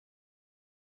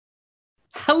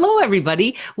Hello,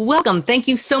 everybody. Welcome. Thank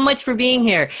you so much for being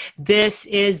here. This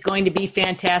is going to be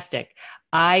fantastic.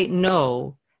 I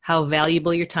know how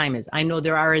valuable your time is. I know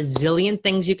there are a zillion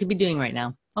things you could be doing right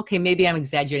now. Okay, maybe I'm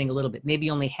exaggerating a little bit, maybe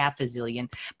only half a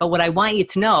zillion. But what I want you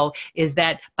to know is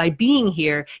that by being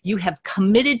here, you have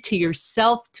committed to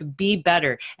yourself to be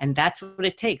better. And that's what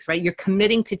it takes, right? You're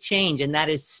committing to change. And that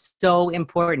is so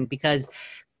important because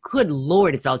good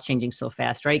Lord, it's all changing so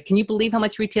fast, right? Can you believe how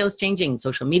much retail is changing?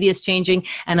 Social media is changing.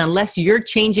 And unless you're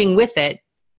changing with it,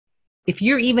 if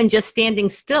you're even just standing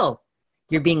still,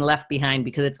 you're being left behind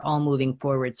because it's all moving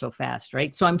forward so fast,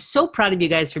 right? So I'm so proud of you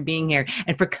guys for being here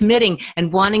and for committing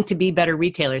and wanting to be better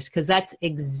retailers, because that's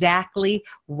exactly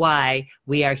why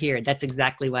we are here. That's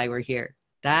exactly why we're here.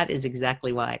 That is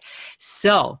exactly why.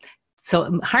 So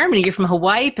Harmony, you're from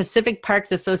Hawaii Pacific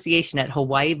Parks Association at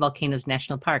Hawaii Volcanoes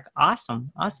National Park.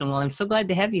 Awesome. Awesome. Well, I'm so glad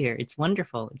to have you here. It's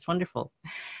wonderful. It's wonderful.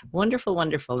 Wonderful,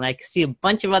 wonderful. And I see a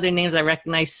bunch of other names I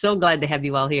recognize. So glad to have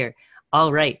you all here.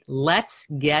 All right, let's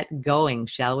get going,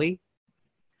 shall we?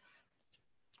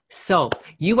 So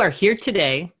you are here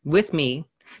today with me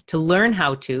to learn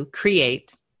how to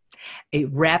create a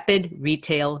rapid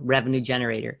retail revenue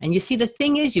generator. And you see, the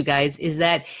thing is, you guys, is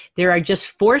that there are just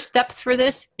 4 steps for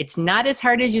this. It's not as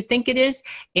hard as you think it is.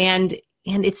 And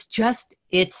it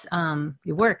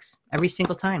works every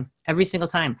single time, every single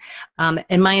time.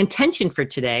 And my intention for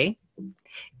today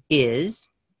is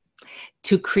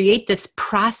to create this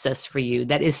process for you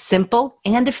that is simple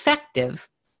and effective,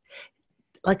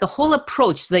 like a whole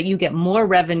approach so that you get more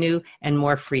revenue and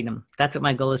more freedom. That's what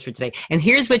my goal is for today. And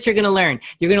here's what you're going to learn.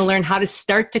 You're going to learn how to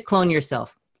start to clone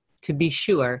yourself. To be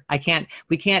sure,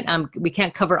 we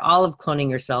can't cover all of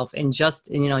cloning yourself in just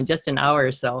an hour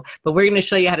or so, but we're going to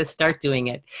show you how to start doing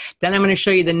it. Then I'm going to show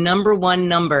you the number one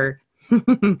number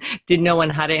to know on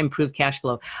how to improve cash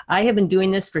flow. I have been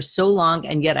doing this for so long,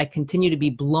 and yet I continue to be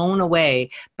blown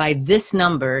away by this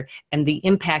number and the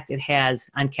impact it has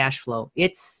on cash flow.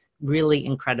 It's really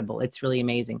incredible. It's really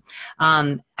amazing.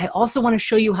 I also want to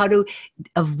show you how to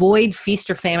avoid feast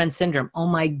or famine syndrome. Oh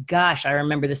my gosh, I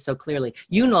remember this so clearly.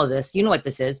 You know this. You know what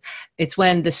this is. It's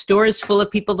when the store is full of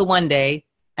people the one day,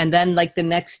 and then like the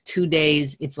next 2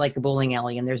 days, it's like a bowling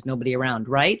alley and there's nobody around,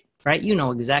 right? Right? You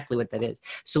know exactly what that is.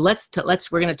 So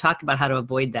we're going to talk about how to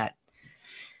avoid that.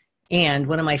 And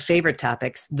one of my favorite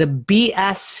topics, the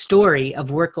BS story of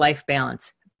work-life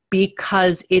balance,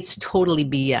 because it's totally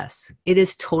BS. It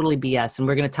is totally BS. And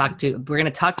we're going to talk to you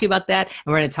about that. And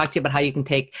we're going to talk to you about how you can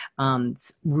take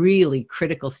really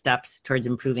critical steps towards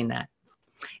improving that.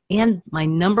 And my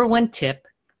number one tip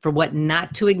for what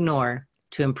not to ignore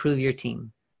to improve your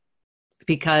team,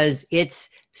 because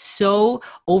it's so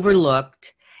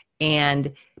overlooked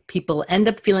and people end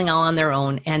up feeling all on their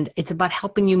own, and it's about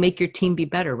helping you make your team be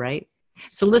better, right?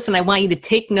 So listen, I want you to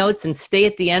take notes and stay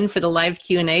at the end for the live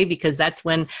Q&A, because that's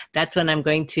when I'm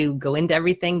going to go into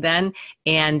everything then.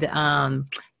 And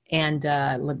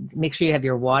make sure you have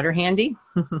your water handy.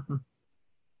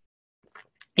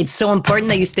 It's so important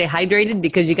that you stay hydrated,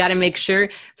 because you got to make sure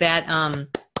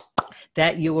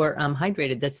that you're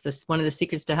hydrated. That's one of the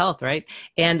secrets to health, right?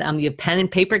 And you have pen and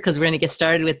paper, because we're going to get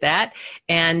started with that.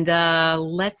 And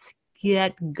let's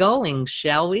get going,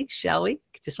 shall we?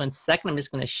 Just 1 second. I'm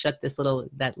just going to shut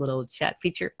that little chat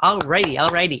feature.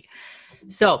 Alrighty.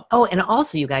 So, and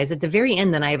also, you guys, at the very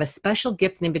end, then I have a special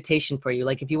gift and invitation for you.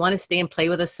 Like, if you want to stay and play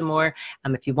with us some more,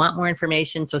 if you want more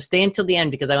information, so stay until the end,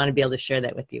 because I want to be able to share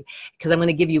that with you. Because I'm going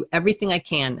to give you everything I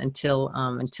can until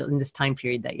in this time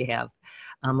period that you have.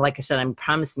 Like I said, I'm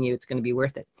promising you it's going to be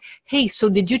worth it. Hey, so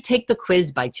did you take the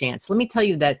quiz by chance? Let me tell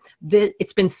you that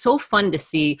it's been so fun to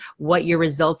see what your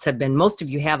results have been. Most of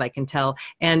you have, I can tell.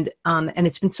 And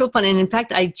it's been so fun. And in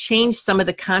fact, I changed some of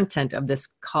the content of this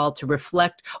call to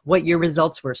reflect what your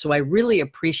results were. So I really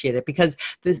appreciate it, because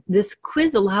this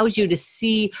quiz allows you to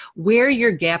see where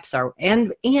your gaps are.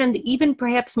 And even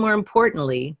perhaps more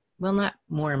importantly, well, not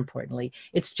more importantly,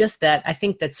 it's just that I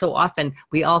think that so often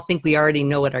we all think we already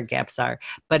know what our gaps are,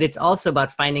 but it's also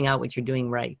about finding out what you're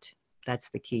doing right. That's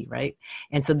the key, right?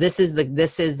 And so this is the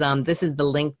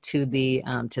link to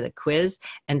the quiz.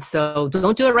 And so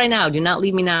don't do it right now. Do not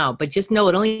leave me now. But just know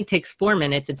it only takes 4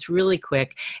 minutes. It's really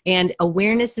quick. And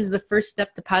awareness is the first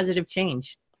step to positive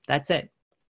change. That's it.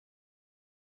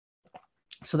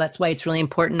 So that's why it's really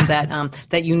important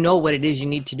that you know what it is you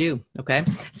need to do. Okay,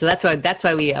 so that's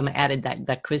why we added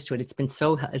that quiz to it.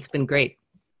 It's been great.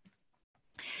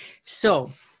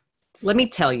 So let me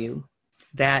tell you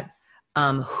that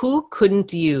who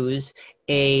couldn't use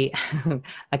a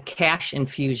cash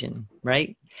infusion,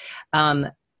 right?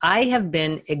 I have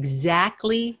been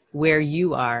exactly where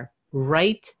you are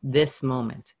right this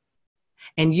moment.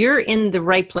 And you're in the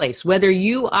right place, whether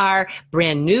you are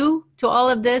brand new to all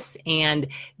of this and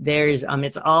there's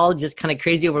it's all just kind of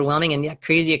crazy overwhelming and yet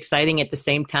crazy exciting at the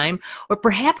same time, or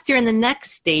perhaps you're in the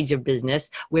next stage of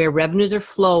business where revenues are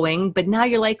flowing, but now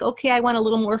you're like, okay, I want a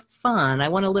little more fun. I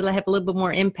want have a little bit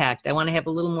more impact. I want to have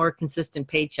a little more consistent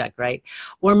paycheck, right?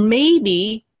 Or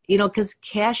maybe, because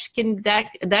cash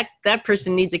that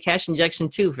person needs a cash injection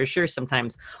too, for sure,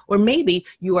 sometimes. Or maybe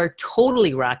you are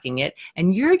totally rocking it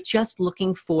and you're just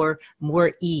looking for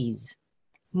more ease,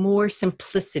 more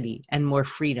simplicity, and more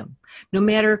freedom. No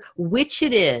matter which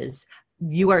it is,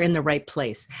 you are in the right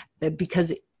place,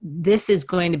 because this is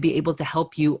going to be able to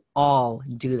help you all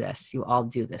do this. You all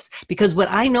do this. Because what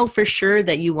I know for sure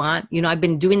that you want, I've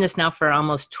been doing this now for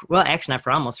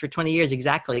for 20 years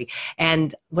exactly.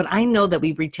 And what I know that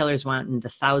we retailers want, and the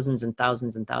thousands and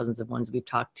thousands and thousands of ones we've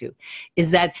talked to, is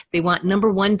that they want,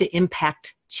 number one, to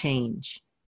impact change.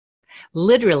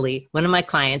 Literally, one of my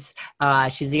clients,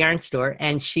 she's a yarn store,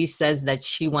 and she says that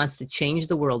she wants to change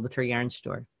the world with her yarn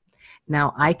store.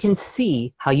 Now, I can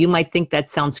see how you might think that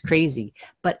sounds crazy,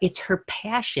 but it's her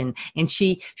passion. And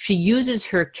she uses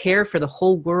her care for the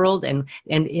whole world and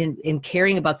in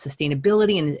caring about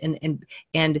sustainability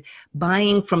and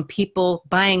buying from people,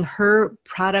 buying her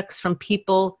products from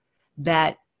people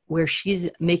where she's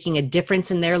making a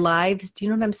difference in their lives. Do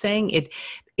you know what I'm saying?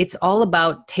 It's all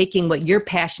about taking what you're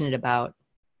passionate about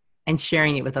and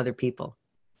sharing it with other people.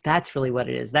 That's really what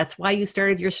it is. That's why you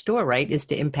started your store, right? Is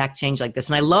to impact change like this.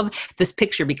 And I love this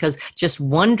picture because just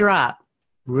one drop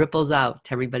ripples out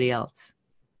to everybody else,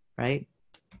 right?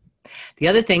 The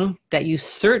other thing that you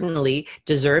certainly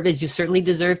deserve is you certainly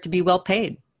deserve to be well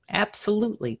paid.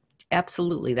 Absolutely.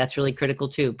 Absolutely. That's really critical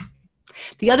too.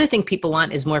 The other thing people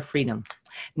want is more freedom.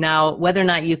 Now, whether or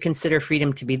not you consider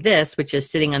freedom to be this, which is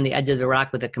sitting on the edge of the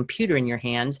rock with a computer in your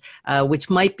hand,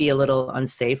 which might be a little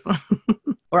unsafe,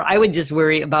 or I would just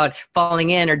worry about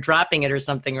falling in or dropping it or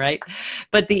something, right?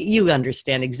 But you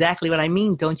understand exactly what I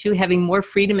mean, don't you? Having more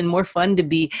freedom and more fun to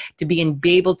be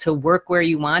able to work where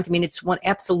you want. I mean, it's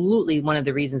absolutely one of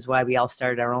the reasons why we all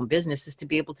started our own business, is to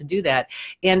be able to do that.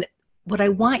 And what I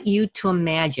want you to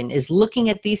imagine is looking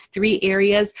at these three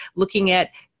areas, looking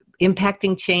at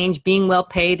impacting change, being well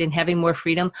paid, and having more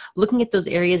freedom, looking at those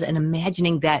areas and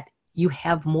imagining that you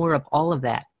have more of all of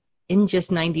that in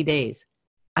just 90 days.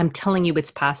 I'm telling you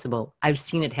it's possible. I've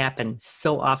seen it happen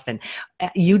so often.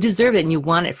 You deserve it and you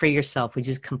want it for yourself, which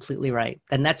is completely right.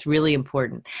 And that's really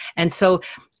important. And so,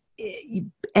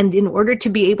 and in order to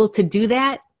be able to do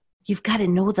that, you've got to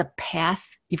know the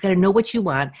path. You've got to know what you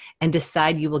want and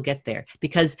decide you will get there,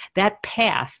 because that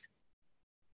path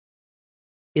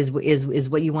is what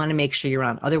you want to make sure you're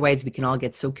on. Otherwise, we can all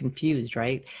get so confused,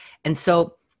 right? And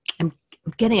so I'm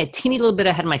getting a teeny little bit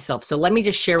ahead of myself. So let me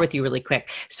just share with you really quick.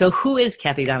 So who is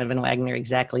Kathy Donovan Wagner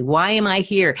exactly? Why am I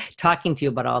here talking to you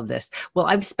about all of this? Well,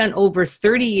 I've spent over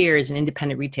 30 years in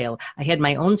independent retail. I had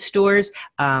my own stores.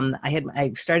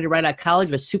 I started right out of college,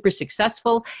 was super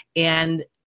successful. And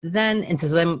then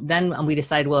we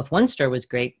decided, well, if one store was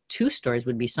great, two stores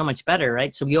would be so much better,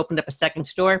 right? So we opened up a second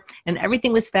store and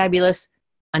everything was fabulous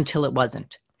until it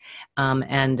wasn't.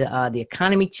 And the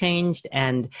economy changed,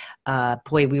 and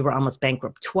boy, we were almost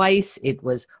bankrupt twice. It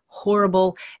was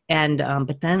horrible. And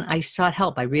but then I sought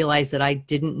help. I realized that I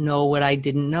didn't know what I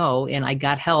didn't know, and I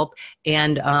got help,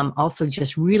 and also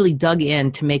just really dug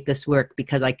in to make this work,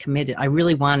 because I committed. I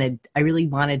really wanted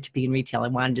to be in retail. I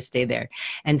wanted to stay there.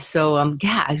 And so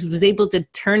I was able to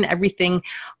turn everything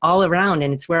all around,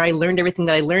 and it's where I learned everything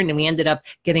that I learned. And we ended up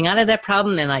getting out of that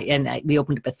problem, and we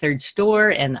opened up a third store,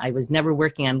 and I was never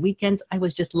working on weekends. I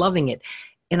was just loving it.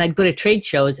 And I'd go to trade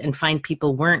shows and find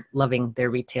people weren't loving their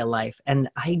retail life. And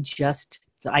I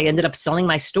ended up selling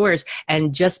my stores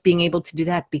and just being able to do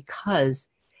that because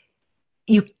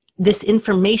this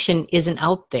information isn't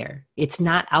out there. It's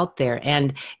not out there.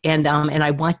 And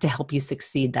I want to help you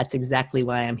succeed. That's exactly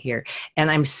why I'm here. And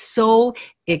I'm so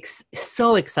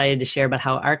excited to share about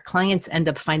how our clients end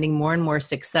up finding more and more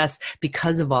success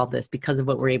because of all this, because of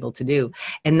what we're able to do.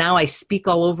 And now I speak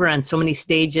all over on so many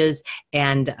stages,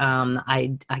 and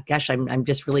I'm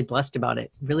just really blessed about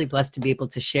it. Really blessed to be able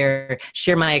to share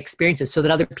my experiences so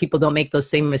that other people don't make those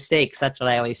same mistakes. That's what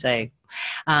I always say.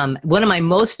 One of my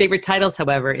most favorite titles,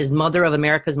 however, is Mother of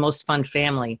America's Most Fun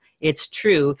Family. It's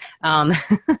true. Oh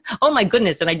my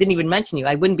goodness. And I didn't even mention you.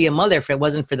 I wouldn't be a mother if it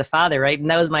wasn't for the father, right? And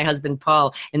that was my husband,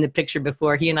 Paul, in the picture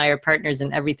before. He and I are partners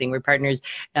in everything. We're partners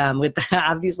with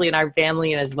obviously in our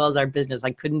family and as well as our business.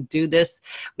 I couldn't do this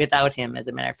without him. As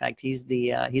a matter of fact, he's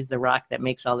the rock that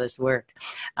makes all this work.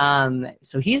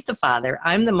 So he's the father.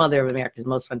 I'm the mother of America's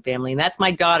Most Fun Family. And that's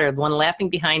my daughter, the one laughing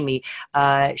behind me.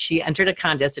 She entered a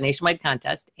contest, a nationwide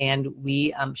contest, and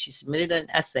she submitted an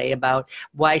essay about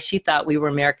why she thought we were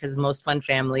America's Most Fun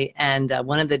Family. And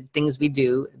one of the things we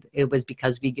do, it was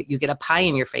because you get a pie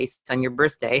in your face on your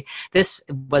birthday. This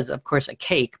was, of course, a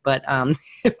cake, but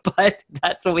but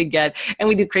that's what we get. And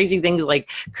we do crazy things like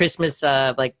Christmas,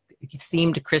 like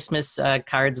themed Christmas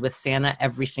cards with Santa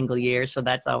every single year. So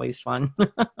that's always fun.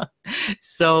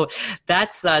 So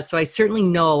so I certainly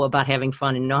know about having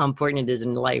fun and know how important it is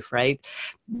in life, right?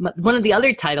 One of the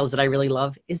other titles that I really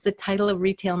love is the title of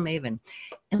Retail Maven.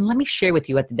 And let me share with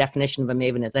you what the definition of a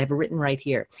Maven is. I have it written right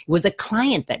here. It was a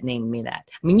client that named me that.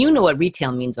 I mean, you know what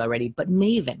retail means already, but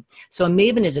Maven. So a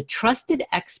Maven is a trusted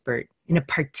expert in a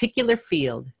particular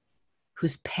field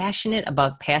who's passionate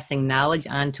about passing knowledge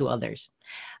on to others.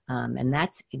 And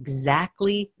that's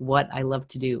exactly what I love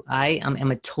to do. I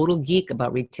am a total geek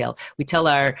about retail. We tell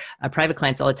our private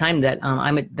clients all the time that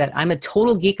I'm a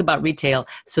total geek about retail,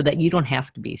 so that you don't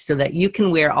have to be, so that you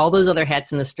can wear all those other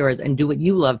hats in the stores and do what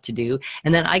you love to do.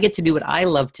 And then I get to do what I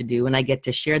love to do, and I get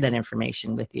to share that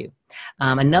information with you.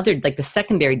 Another, like the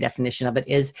secondary definition of it,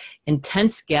 is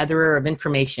intense gatherer of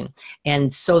information.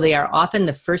 And so they are often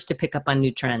the first to pick up on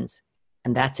new trends.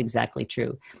 And that's exactly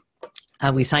true.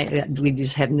 We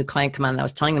just had a new client come on, and I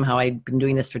was telling them how I'd been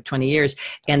doing this for 20 years.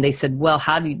 And they said, well,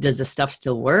 does the stuff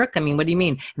still work? I mean, what do you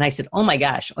mean? And I said, oh my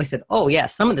gosh. I said, oh yeah,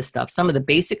 some of the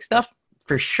basic stuff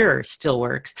for sure still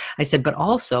works. I said, but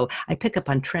also I pick up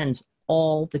on trends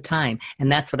all the time.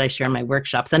 And that's what I share in my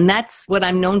workshops. And that's what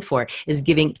I'm known for, is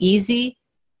giving easy,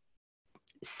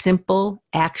 simple,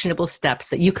 actionable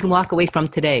steps that you can walk away from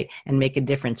today and make a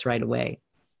difference right away.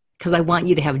 Because I want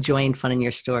you to have joy and fun in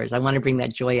your stores. I want to bring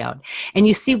that joy out. And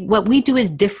you see, what we do is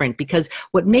different, because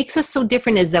what makes us so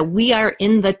different is that we are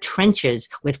in the trenches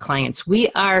with clients. We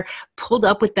are pulled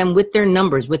up with them, with their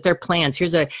numbers, with their plans.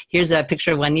 Here's a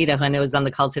picture of Juanita, who I know is on the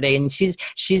call today. And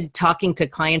she's talking to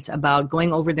clients about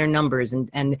going over their numbers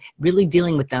and really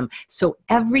dealing with them. So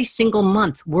every single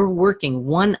month, we're working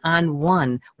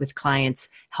one-on-one with clients,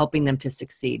 helping them to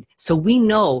succeed. So we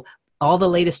know all the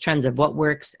latest trends of what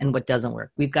works and what doesn't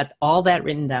work. We've got all that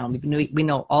written down. We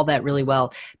know all that really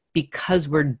well, because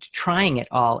we're trying it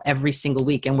all every single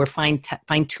week, and we're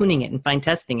fine-tuning it and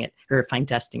fine-tuning it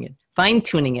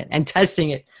and testing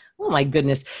it. Oh my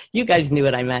goodness, you guys knew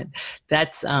what I meant.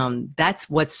 That's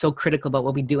what's so critical about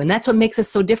what we do. And that's what makes us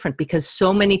so different, because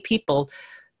so many people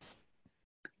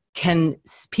can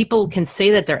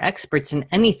say that they're experts in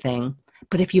anything,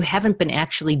 but if you haven't been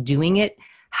actually doing it,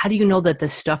 how do you know that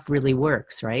this stuff really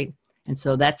works, right? And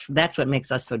so that's what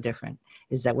makes us so different,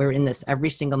 is that we're in this every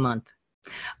single month.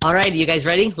 All right, you guys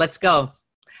ready? Let's go.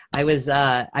 I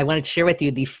wanted to share with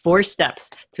you the 4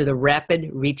 steps to the rapid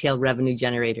retail revenue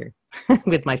generator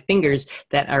with my fingers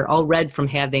that are all red from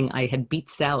I had beet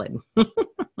salad.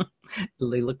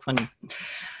 They look funny.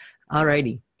 All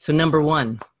righty. So number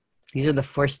 1, these are the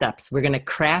 4 steps. We're going to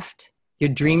craft your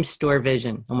dream store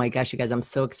vision. Oh my gosh, you guys, I'm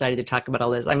so excited to talk about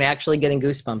all this. I'm actually getting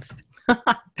goosebumps.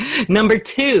 Number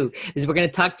 2 is we're going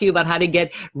to talk to you about how to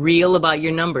get real about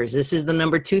your numbers. This is the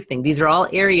number 2 thing. These are all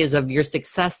areas of your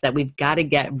success that we've got to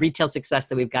get, retail success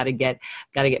that we've got to get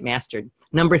mastered.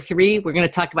 Number 3, we're going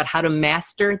to talk about how to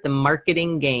master the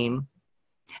marketing game.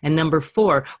 And number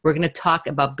 4, we're going to talk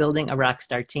about building a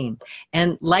rockstar team.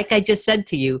 And like I just said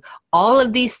to you, all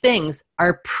of these things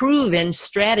are proven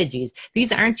strategies.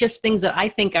 These aren't just things that I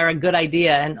think are a good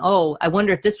idea and, oh, I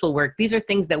wonder if this will work. These are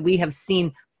things that we have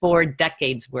seen for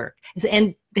decades work.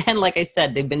 And like I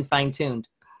said, they've been fine-tuned.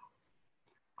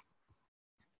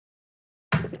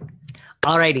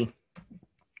 All righty.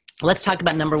 Let's talk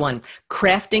about number 1,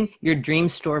 crafting your dream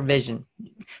store vision.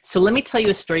 So let me tell you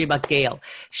a story about Gail.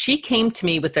 She came to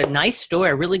me with a nice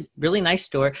store, a really, really nice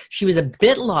store. She was a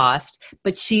bit lost,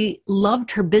 but she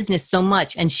loved her business so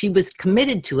much, and she was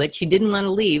committed to it. She didn't want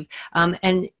to leave,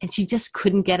 and she just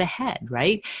couldn't get ahead,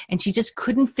 right? And she just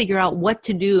couldn't figure out what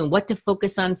to do and what to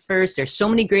focus on first. There's so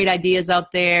many great ideas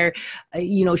out there.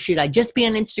 Should I just be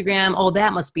on Instagram? Oh,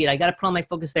 that must be it. I got to put all my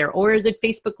focus there. Or is it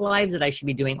Facebook Lives that I should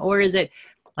be doing? Or is it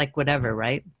like whatever,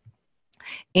 right?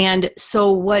 And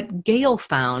so what Gail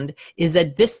found is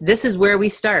that this is where we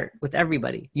start with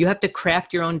everybody. You have to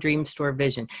craft your own dream store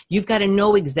vision. You've got to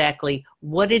know exactly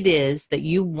what it is that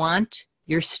you want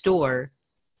your store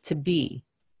to be.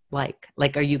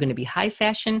 Like, are you going to be high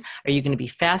fashion? Are you going to be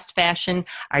fast fashion?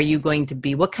 Are you going to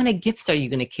be, what kind of gifts are you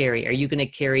going to carry? Are you going to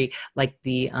carry like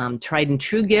the tried and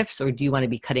true gifts, or do you want to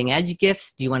be cutting edge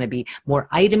gifts? Do you want to be more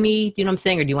itemy? Do you know what I'm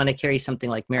saying? Or do you want to carry something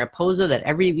like Mariposa that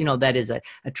that is a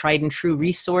tried and true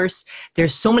resource?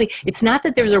 There's so many, it's not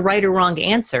that there's a right or wrong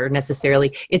answer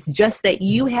necessarily. It's just that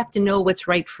you have to know what's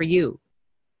right for you.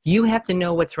 You have to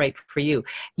know what's right for you.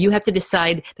 You have to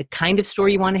decide the kind of store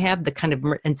you want to have, the kind of,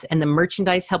 and the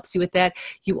merchandise helps you with that.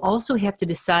 You also have to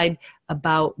decide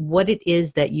about what it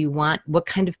is that you want, what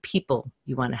kind of people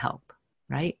you want to help,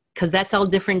 right? Because that's all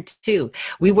different too.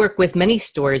 We work with many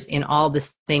stores in all the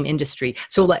same industry.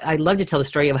 So I love to tell the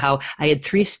story of how I had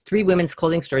three women's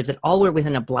clothing stores that all were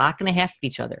within a block and a half of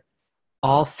each other.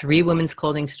 All three women's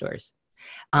clothing stores.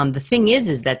 The thing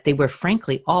is that they were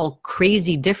frankly all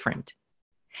crazy different.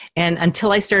 And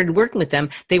until I started working with them,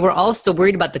 they were also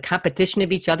worried about the competition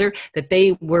of each other, that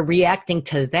they were reacting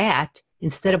to that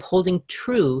instead of holding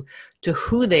true to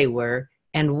who they were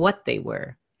and what they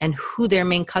were and who their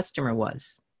main customer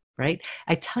was, right?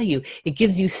 I tell you, it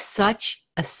gives you such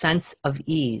a sense of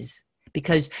ease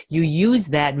because you use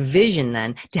that vision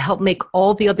then to help make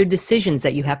all the other decisions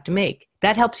that you have to make.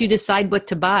 That helps you decide what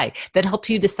to buy. That helps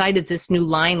you decide if this new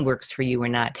line works for you or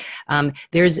not.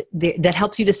 That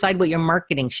helps you decide what your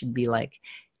marketing should be like.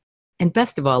 And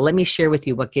best of all, let me share with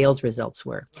you what Gail's results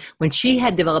were. When she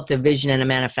had developed a vision and a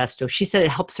manifesto, she said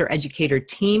it helps her educate her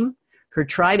team, her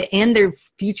tribe, and their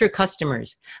future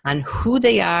customers on who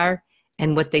they are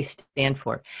and what they stand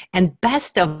for. And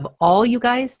best of all, you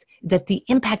guys, that the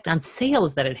impact on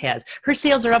sales that it has. Her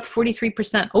sales are up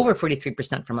 43%, over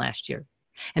 43% from last year.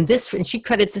 And she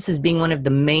credits this as being one of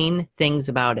the main things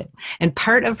about it. And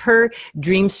part of her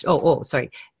dreams,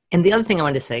 sorry. And the other thing I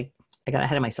wanted to say, I got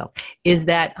ahead of myself, is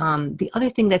that the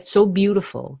other thing that's so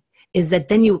beautiful is that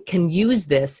then you can use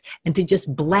this and to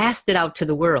just blast it out to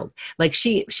the world. Like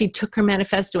she took her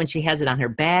manifesto and she has it on her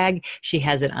bag. She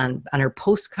has it on her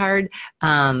postcard.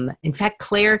 In fact,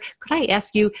 Claire, could I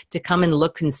ask you to come and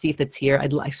look and see if it's here?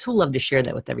 I so love to share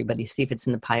that with everybody, see if it's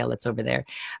in the pile that's over there.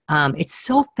 It's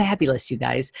so fabulous, you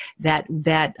guys, that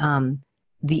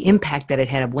the impact that it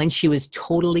had of when she was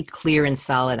totally clear and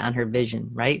solid on her vision,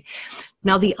 right?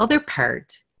 Now, the other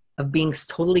part of being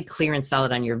totally clear and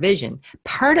solid on your vision,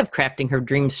 part of crafting her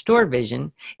dream store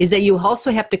vision is that you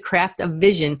also have to craft a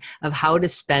vision of how to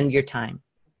spend your time.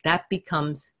 That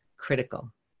becomes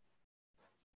critical.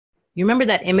 You remember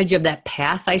that image of that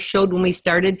path I showed when we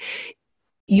started?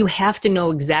 You have to know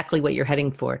exactly what you're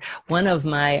heading for. One of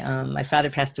my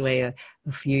father passed away a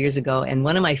few years ago, and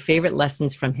one of my favorite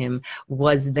lessons from him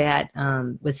was that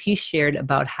he shared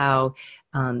about how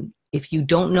if you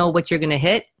don't know what you're going to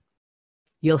hit,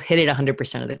 you'll hit it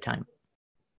 100% of the time.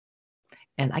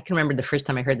 And I can remember the first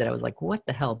time I heard that, I was like, what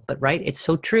the hell? But right, it's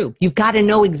so true. You've got to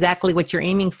know exactly what you're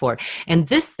aiming for. And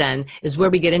this then is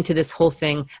where we get into this whole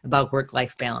thing about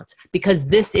work-life balance, because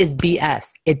this is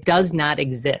BS. It does not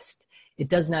exist. It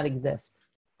does not exist.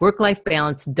 Work-life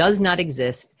balance does not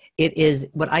exist. It is,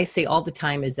 what I say all the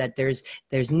time is that there's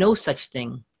no such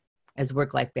thing as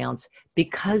work-life balance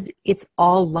because it's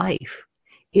all life.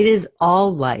 It is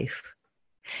all life.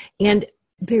 And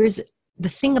the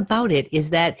thing about it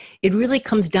is that it really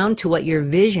comes down to what your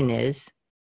vision is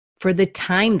for the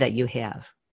time that you have.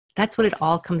 That's what it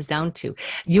all comes down to.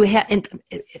 And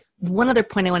one other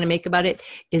point I want to make about it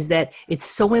is that it's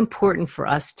so important for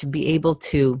us to be able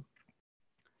to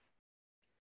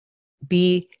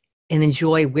be and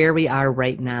enjoy where we are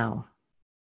right now.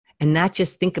 And not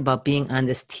just think about being on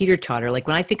this teeter-totter. Like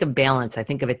when I think of balance, I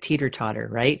think of a teeter-totter,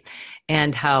 right?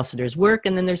 And how, so there's work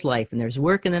and then there's life, and there's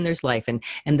work and then there's life. And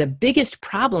the biggest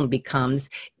problem becomes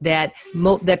that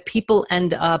people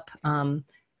end up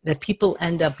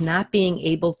not being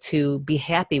able to be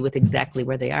happy with exactly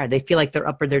where they are. They feel like they're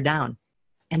up or they're down.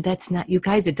 And that's not, you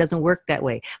guys, it doesn't work that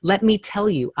way. Let me tell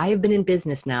you, I have been in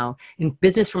business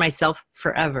for myself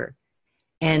forever.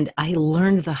 And I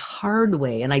learned the hard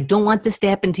way, and I don't want this to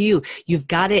happen to you. You've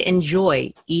got to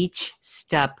enjoy each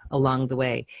step along the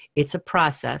way. It's a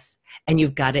process, and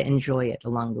you've got to enjoy it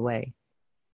along the way.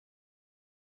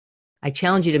 I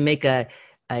challenge you to make I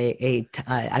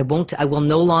will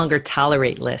no longer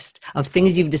tolerate list of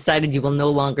things you've decided you will no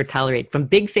longer tolerate, from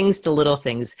big things to little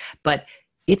things. But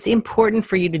it's important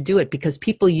for you to do it because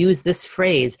people use this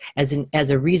phrase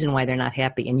as a reason why they're not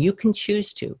happy, and you can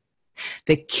choose to.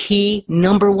 The key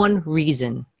number one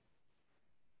reason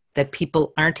that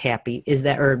people aren't happy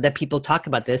that people talk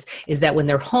about this is that when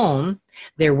they're home,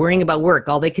 they're worrying about work.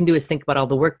 All they can do is think about all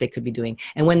the work they could be doing.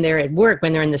 And when they're at work,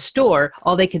 when they're in the store,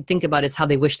 all they can think about is how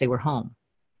they wish they were home.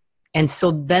 And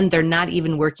so then they're not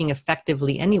even working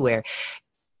effectively anywhere.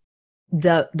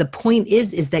 the point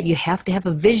is that you have to have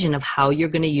a vision of how you're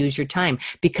going to use your time,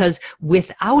 because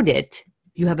without it,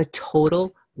 you have a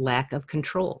total lack of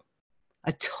control.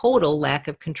 A total lack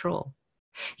of control.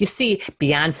 You see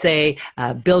Beyonce,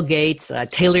 Bill Gates,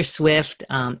 Taylor Swift,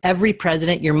 every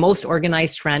president, your most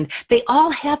organized friend, they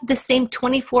all have the same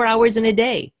 24 hours in a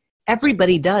day.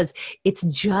 Everybody does. It's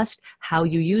just how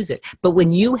you use it. But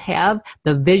when you have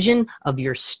the vision of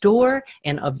your store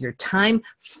and of your time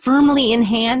firmly in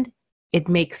hand, it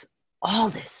makes all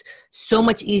this so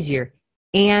much easier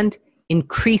and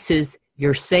increases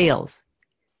your sales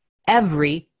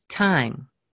every time.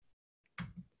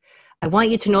 I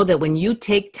want you to know that when you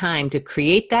take time to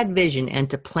create that vision and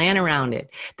to plan around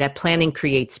it, that planning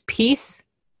creates peace,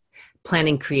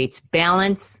 planning creates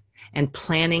balance, and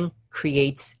planning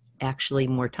creates actually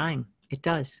more time. It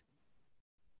does.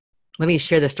 Let me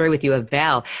share the story with you of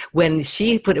Val. When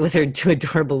she put it with her two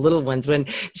adorable little ones, when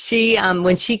she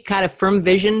got a firm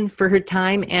vision for her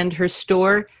time and her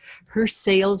store, her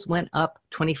sales went up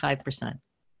 25%.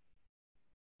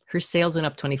 Her sales went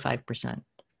up 25%.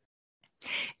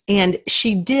 And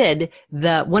she did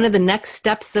one of the next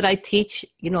steps that I teach,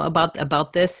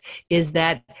 about this is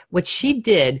that what she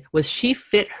did was she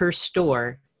fit her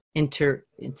store into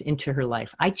her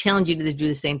life. I challenge you to do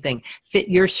the same thing. Fit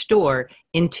your store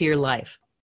into your life.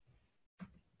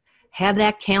 Have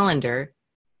that calendar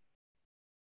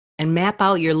and map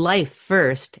out your life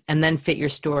first and then fit your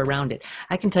store around it.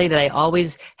 I can tell you that I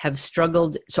always have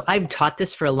struggled. So I've taught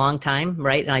this for a long time,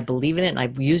 right? And I believe in it and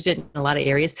I've used it in a lot of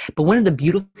areas. But one of the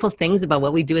beautiful things about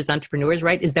what we do as entrepreneurs,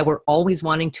 right, is that we're always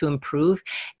wanting to improve.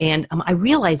 And I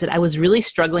realized that I was really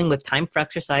struggling with time for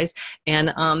exercise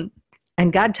and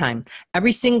God time.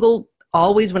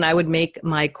 Always when I would make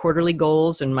my quarterly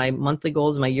goals and my monthly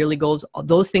goals, my yearly goals,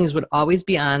 those things would always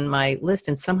be on my list.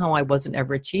 And somehow I wasn't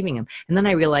ever achieving them. And then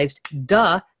I realized,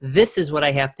 this is what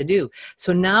I have to do.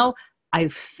 So now I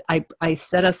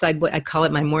set aside what I call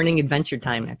it my morning adventure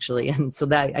time, actually. And so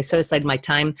that I set aside my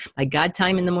time, my God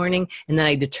time in the morning, and then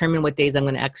I determine what days I'm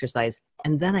going to exercise.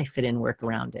 And then I fit in work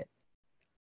around it.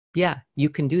 Yeah, you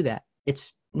can do that.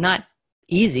 It's not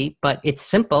easy, but it's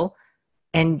simple.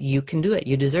 And you can do it.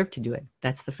 You deserve to do it.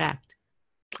 That's the fact.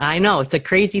 I know it's a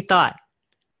crazy thought,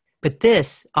 but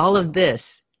all of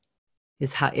this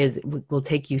will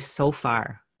take you so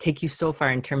far. Take you so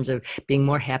far in terms of being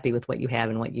more happy with what you have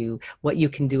and what you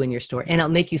can do in your store, and it'll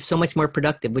make you so much more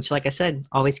productive. Which, like I said,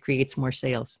 always creates more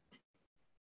sales.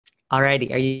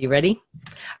 Alrighty, are you ready?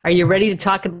 Are you ready to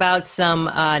talk about some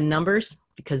numbers?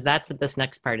 Because that's what this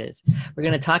next part is. We're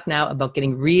going to talk now about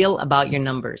getting real about your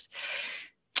numbers.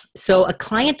 So a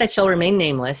client that shall remain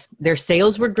nameless, their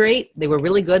sales were great. They were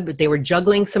really good, but they were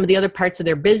juggling some of the other parts of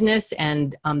their business.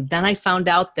 And then I found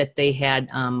out that they had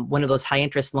one of those high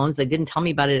interest loans. They didn't tell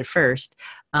me about it at first,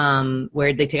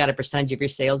 where they take out a percentage of your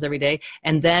sales every day.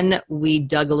 And then we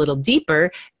dug a little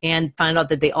deeper and found out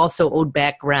that they also owed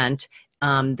back rent.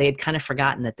 They had kind of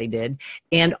forgotten that they did.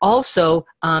 And also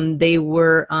so then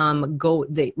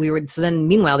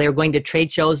meanwhile, they were going to trade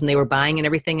shows and they were buying and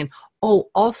everything. And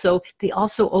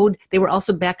they were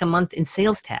also back a month in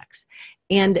sales tax.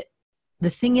 And the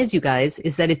thing is, you guys,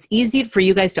 is that it's easy for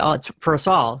you guys for us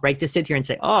all, right, to sit here and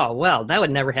say, oh, well, that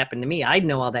would never happen to me. I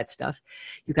know all that stuff.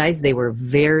 You guys, they were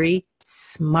very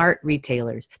smart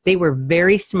retailers. They were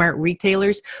very smart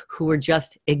retailers who were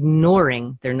just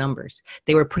ignoring their numbers.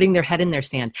 They were putting their head in their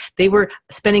sand. They were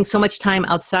spending so much time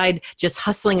outside just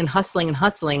hustling and hustling and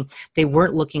hustling. They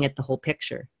weren't looking at the whole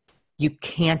picture. You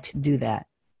can't do that.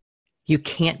 You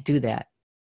can't do that.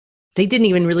 They didn't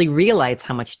even really realize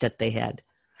how much debt they had.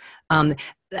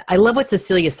 I love what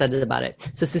Cecilia said about it.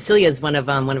 So Cecilia is one of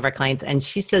our clients, and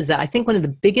she says that I think one of the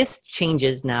biggest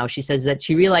changes now, she says that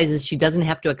she realizes she doesn't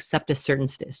have to accept a certain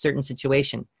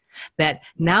situation, that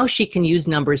now she can use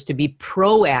numbers to be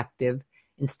proactive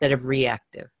instead of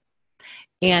reactive.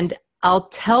 And I'll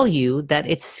tell you that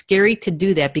it's scary to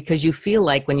do that because you feel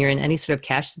like when you're in any sort of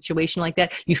cash situation like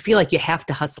that, you feel like you have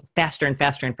to hustle faster and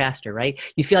faster and faster, right?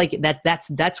 You feel like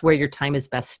that's where your time is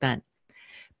best spent.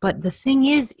 But the thing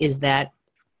is that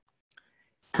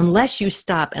unless you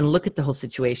stop and look at the whole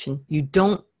situation,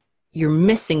 you're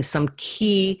missing some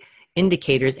key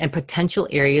indicators and potential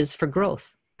areas for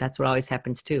growth. That's what always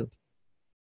happens too.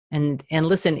 And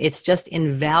listen, it's just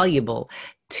invaluable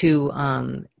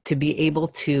to be able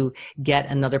to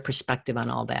get another perspective on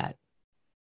all that.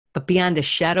 But beyond a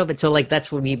shadow of it, so like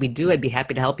that's what we do. I'd be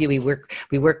happy to help you. We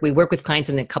work with clients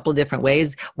in a couple of different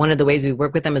ways. One of the ways we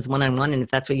work with them is one-on-one, and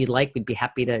if that's what you'd like, we'd be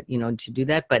happy to to do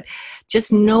that. But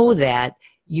just know that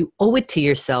you owe it to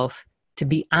yourself to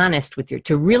be honest with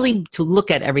to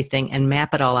look at everything and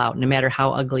map it all out, no matter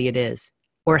how ugly it is.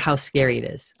 or how scary it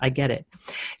is. I get it.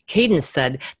 Cadence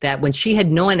said that when she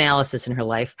had no analysis in her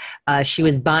life, she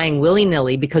was buying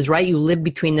willy-nilly because, right, you live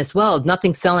between this, well,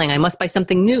 nothing's selling, I must buy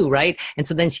something new, right? And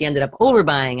so then she ended up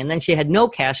overbuying, and then she had no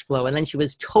cash flow, and then she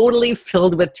was totally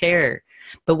filled with terror.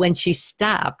 But when she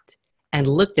stopped and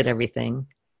looked at everything,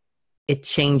 it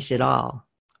changed it all.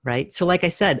 Right. So like I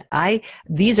said,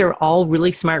 these are all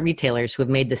really smart retailers who have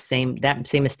made that same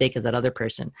mistake as that other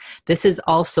person. This is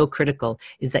also critical,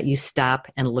 is that you stop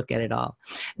and look at it all.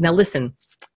 Now, listen,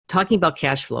 talking about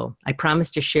cash flow, I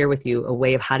promised to share with you a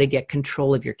way of how to get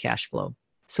control of your cash flow.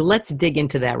 So let's dig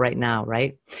into that right now,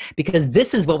 right? Because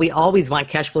this is what we always want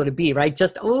cash flow to be, right?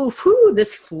 Just,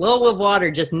 this flow of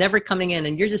water just never coming in,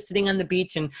 and you're just sitting on the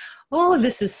beach and,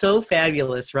 this is so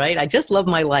fabulous, right? I just love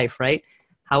my life, right?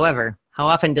 However, how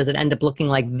often does it end up looking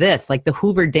like this, like the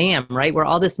Hoover Dam, right? Where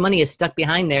all this money is stuck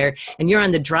behind there, and you're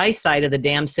on the dry side of the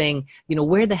dam saying,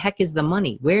 where the heck is the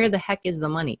money? Where the heck is the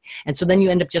money? And so then you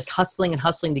end up just hustling and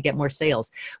hustling to get more sales.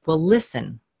 Well,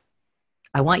 listen,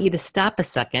 I want you to stop a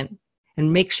second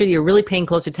and make sure you're really paying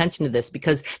close attention to this,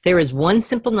 because there is one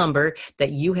simple number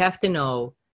that you have to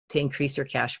know to increase your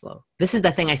cash flow. This is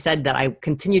the thing I said, that I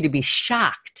continue to be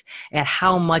shocked at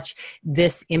how much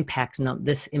this impacts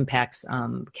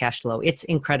cash flow. It's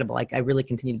incredible. I really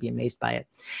continue to be amazed by it.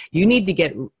 You need to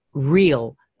get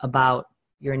real about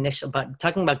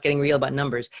talking about getting real about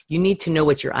numbers. You need to know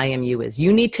what your IMU is.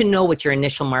 You need to know what your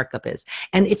initial markup is.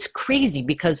 And it's crazy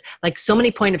because so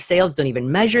many point of sales don't even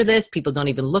measure this. People don't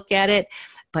even look at it.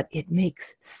 But it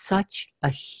makes such a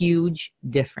huge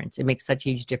difference. It makes such a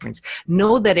huge difference.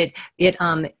 Know that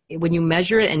when you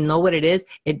measure it and know what it is,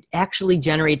 it actually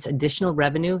generates additional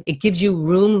revenue. It gives you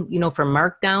room, for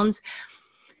markdowns.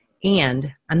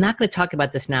 And I'm not going to talk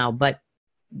about this now, but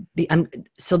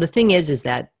so the thing is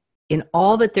that in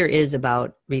all that there is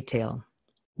about retail,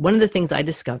 one of the things I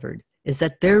discovered is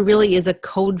that there really is a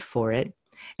code for it,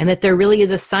 and that there really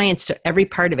is a science to every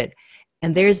part of it.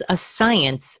 And there's a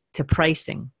science to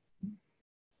pricing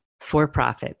for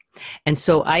profit. And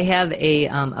so I have a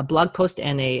blog post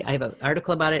and I have an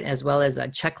article about it, as well as a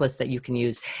checklist that you can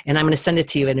use. And I'm going to send it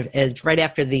to you. And right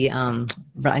after I'm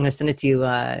going to send it to you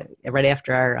right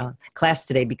after our class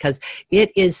today, because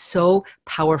it is so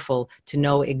powerful to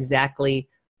know exactly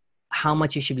how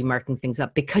much you should be marking things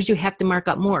up, because you have to mark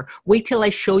up more. Wait till I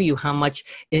show you how much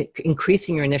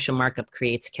increasing your initial markup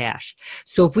creates cash.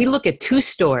 So if we look at two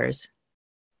stores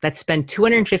that spend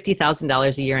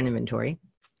 $250,000 a year on inventory,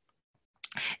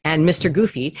 and Mr.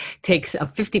 Goofy takes a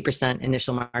 50%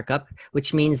 initial markup,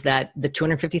 which means that the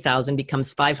 $250,000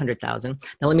 becomes $500,000.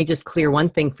 Now, let me just clear one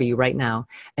thing for you right now.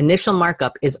 Initial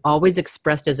markup is always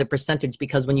expressed as a percentage,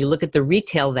 because when you look at the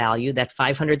retail value, that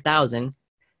 $500,000,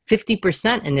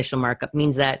 50% initial markup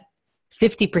means that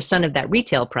 50% of that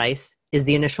retail price is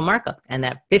the initial markup, and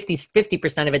that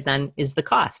 50% of it then is the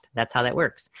cost. That's how that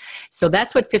works. So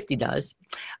that's what 50 does.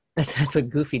 That's what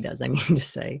Goofy does, I mean to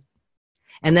say.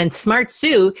 And then Smart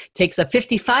Sue takes a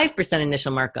 55%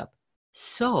 initial markup.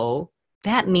 So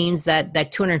that means that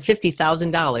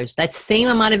 $250,000, that same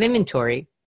amount of inventory,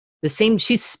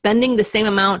 she's spending the same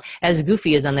amount as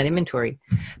Goofy is on that inventory.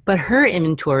 But her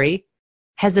inventory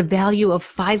has a value of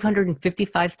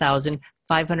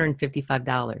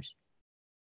 $555,555.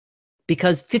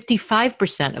 Because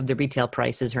 55% of the retail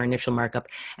price is her initial markup,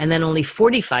 and then only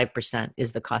 45%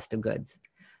 is the cost of goods.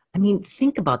 I mean,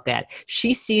 think about that.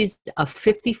 She sees a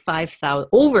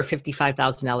over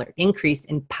 $55,000 increase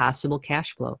in possible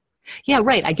cash flow. Yeah,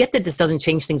 right. I get that this doesn't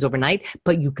change things overnight,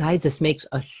 but you guys, this makes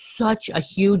such a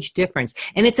huge difference.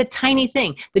 And it's a tiny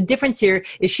thing. The difference here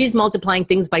is she's multiplying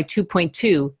things by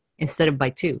 2.2 instead of by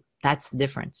 2. That's the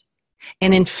difference.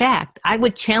 And in fact, I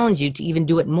would challenge you to even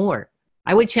do it more.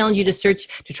 I would challenge you to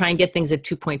search to try and get things at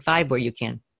 2.5 where you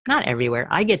can. Not everywhere.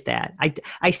 I get that.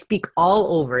 I speak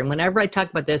all over. And whenever I talk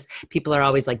about this, people are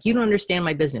always like, you don't understand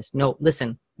my business. No,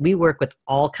 listen, we work with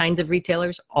all kinds of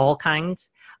retailers, all kinds.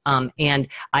 And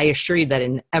I assure you that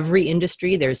in every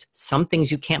industry, there's some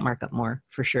things you can't mark up more,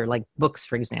 for sure. Like books,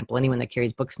 for example. Anyone that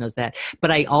carries books knows that. But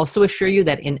I also assure you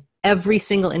that in every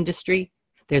single industry,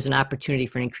 there's an opportunity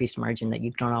for an increased margin that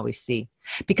you don't always see.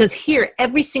 Because here,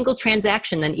 every single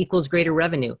transaction then equals greater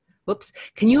revenue. Whoops.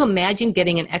 Can you imagine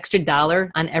getting an extra $1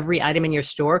 on every item in your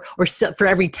store? Or for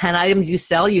every 10 items you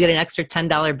sell, you get an extra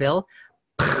 $10 bill?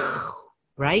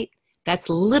 Right? That's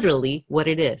literally what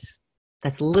it is.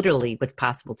 That's literally what's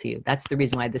possible to you. That's the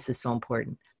reason why this is so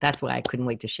important. That's why I couldn't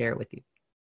wait to share it with you.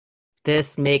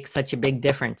 This makes such a big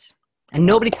difference. And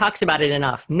nobody talks about it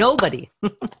enough. Nobody.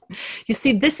 You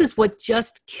see, this is what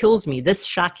just kills me. This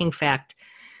shocking fact.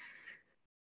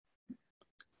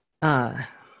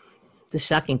 This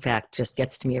shocking fact just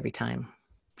gets to me every time.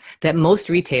 that most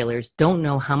retailers don't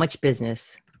know how much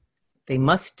business they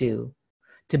must do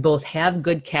to both have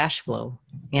good cash flow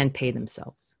and pay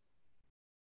themselves.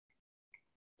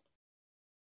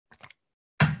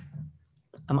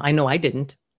 I know I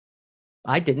didn't.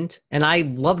 And I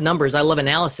love numbers. I love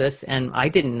analysis, and I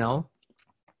didn't know.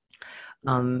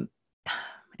 And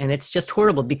it's just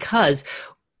horrible because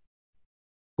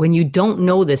when you don't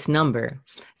know this number,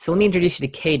 so let me introduce you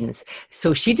to Cadence.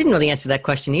 So she didn't know the answer to that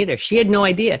question either. She had no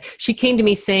idea. She came to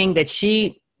me saying that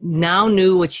she now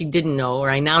knew what she didn't know, or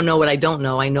I now know what I don't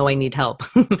know. I know I need help.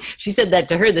 She said that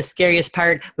to her, the scariest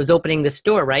part was opening this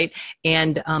door, right?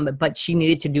 And but she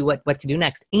needed to do what to do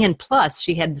next. And plus,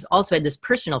 she also had this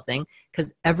personal thing,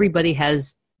 because everybody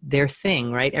has their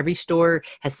thing, right? Every store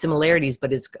has similarities,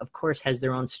 but of course has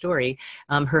their own story.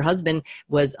 Her husband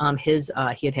was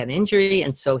he had an injury,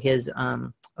 and so his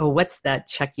what's that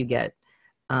check you get?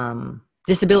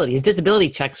 Disability. His disability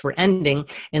checks were ending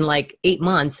in like 8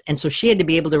 months. And so she had to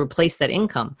be able to replace that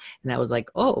income. And I was like,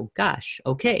 oh gosh,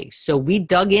 okay. So we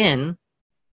dug in,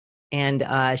 and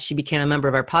she became a member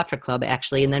of our Potter Club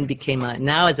actually, and then became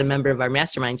now as a member of our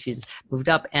mastermind. She's moved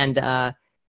up.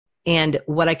 And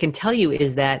what I can tell you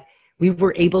is that we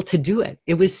were able to do it.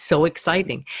 It was so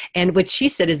exciting. And what she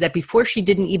said is that before, she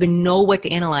didn't even know what to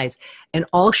analyze, and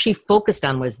all she focused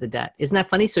on was the debt. Isn't that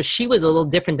funny? So she was a little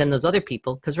different than those other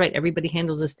people, because right, everybody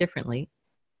handles this differently.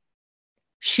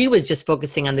 She was just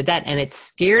focusing on the debt, and it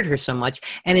scared her so much,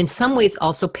 and in some ways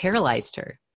also paralyzed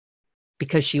her,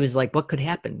 because she was like, what could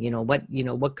happen?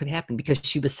 What could happen? Because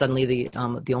she was suddenly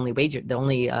the only wage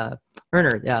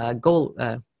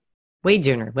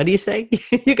earner. What do you say?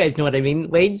 You guys know what I mean.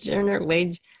 Wage earner,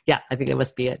 wage. Yeah, I think that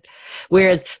must be it.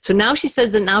 So now she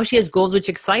says that now she has goals which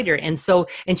excite her. And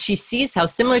she sees how,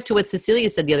 similar to what Cecilia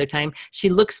said the other time, she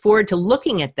looks forward to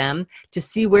looking at them to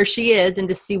see where she is and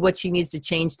to see what she needs to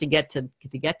change to get to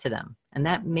them. And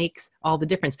that makes all the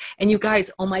difference. And you guys,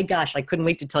 oh my gosh, I couldn't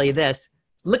wait to tell you this.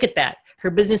 Look at that.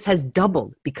 Her business has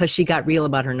doubled because she got real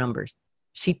about her numbers.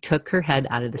 She took her head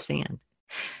out of the sand.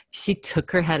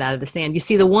 You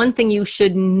see, the one thing you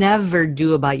should never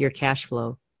do about your cash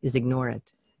flow is ignore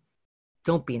it.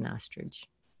 Don't be an ostrich.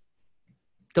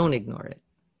 Don't ignore it.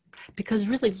 Because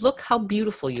really, look how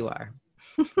beautiful you are.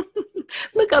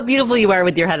 Look how beautiful you are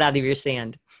with your head out of your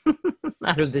sand.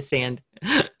 Out of the sand.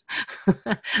 I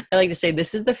like to say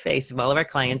this is the face of all of our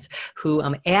clients who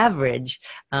average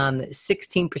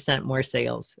 16% more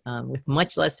sales with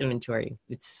much less inventory.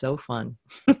 It's so fun.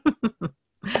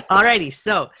 Alrighty,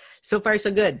 so far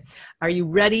so good. Are you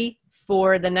ready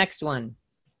for the next one?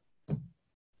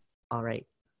 All right.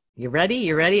 You ready?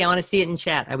 You ready? I want to see it in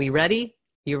chat. Are we ready?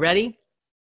 You ready?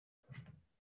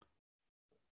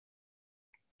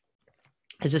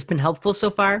 Has this been helpful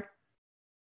so far?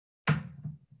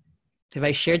 Have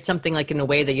I shared something like in a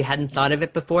way that you hadn't thought of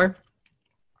it before?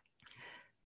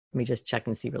 Let me just check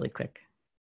and see really quick.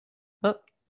 Oh,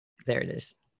 there it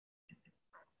is.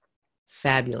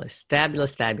 Fabulous,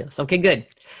 fabulous, fabulous. Okay, good.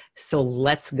 So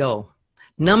let's go.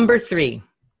 Number 3,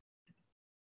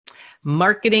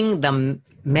 mastering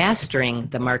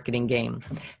the marketing game.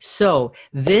 So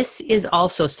this is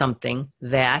also something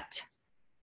that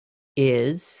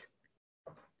is,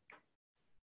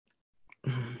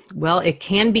 well, it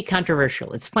can be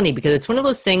controversial. It's funny because it's one of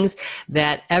those things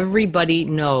that everybody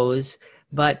knows,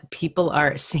 but people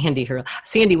are, Sandy,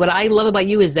 what I love about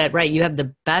you is that, right, you have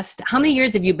the best. How many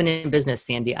years have you been in business,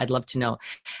 Sandy? I'd love to know.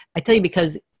 I tell you,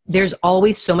 because there's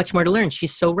always so much more to learn.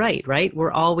 She's so right?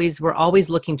 We're always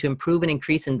looking to improve and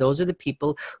increase, and those are the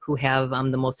people who have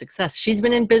the most success. She's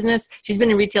been in business. She's been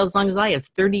in retail as long as I have,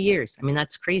 30 years. I mean,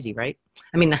 that's crazy, right?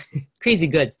 I mean, crazy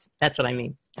goods. That's what I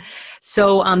mean.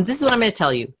 So this is what I'm going to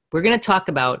tell you. We're going to talk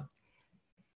about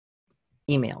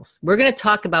emails. We're going to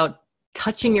talk about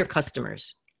touching your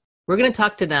customers. We're going to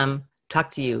talk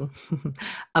to you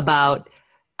about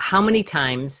how many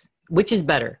times, which is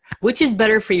better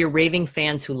for your raving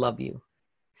fans who love you.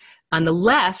 On the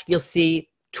left, you'll see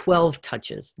 12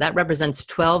 touches. That represents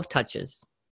 12 touches,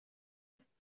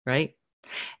 right?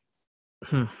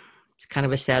 It's kind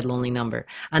of a sad, lonely number.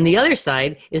 On the other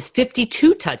side is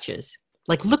 52 touches.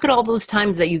 Like, look at all those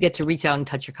times that you get to reach out and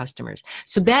touch your customers.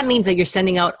 So that means that you're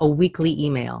sending out a weekly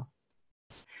email.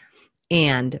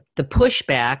 And the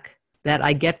pushback that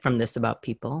I get from this about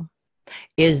people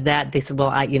is that they say, well,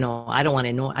 I don't want to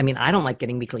annoy. I mean, I don't like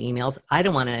getting weekly emails. I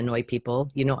don't want to annoy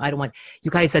people. You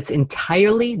guys, that's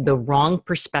entirely the wrong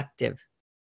perspective.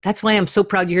 That's why I'm so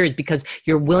proud you're here, is because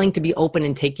you're willing to be open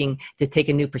and take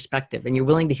a new perspective, and you're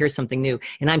willing to hear something new.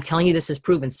 And I'm telling you, this is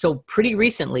proven. So pretty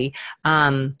recently,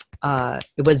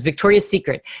 it was Victoria's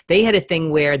Secret. They had a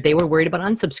thing where they were worried about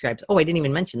unsubscribes. Oh, I didn't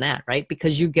even mention that, right?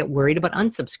 Because you get worried about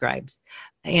unsubscribes.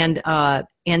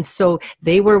 And so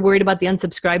they were worried about the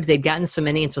unsubscribes. They'd gotten so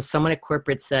many. And so someone at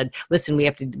corporate said, listen, we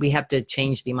have to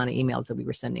change the amount of emails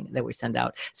that we send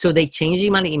out. So they changed the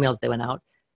amount of emails that went out.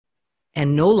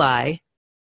 And no lie,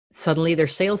 suddenly their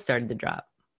sales started to drop.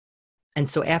 And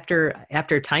so after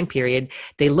a time period,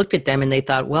 they looked at them and they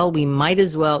thought, well, we might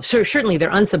as well, certainly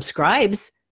their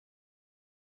unsubscribes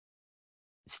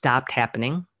stopped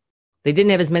happening. They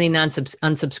didn't have as many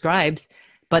unsubscribes,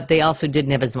 but they also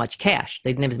didn't have as much cash.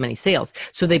 They didn't have as many sales.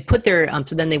 So they put their,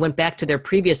 so then they went back to their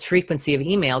previous frequency of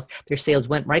emails. Their sales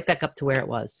went right back up to where it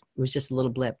was. It was just a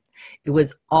little blip. It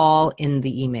was all in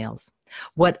the emails.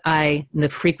 The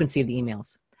frequency of the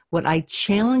emails. What I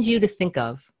challenge you to think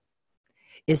of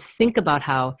is think about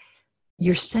how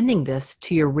you're sending this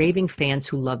to your raving fans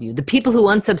who love you. The people who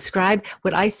unsubscribe,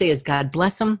 what I say is God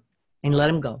bless them and let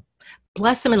them go.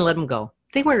 Bless them and let them go.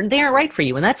 They aren't right for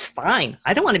you, and that's fine.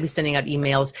 I don't want to be sending out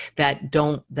emails that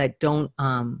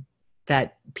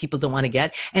people don't want to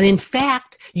get. And in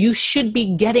fact, you should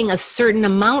be getting a certain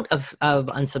amount of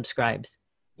unsubscribes.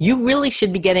 You really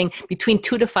should be getting between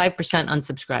 2 to 5%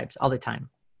 unsubscribes all the time.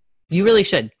 You really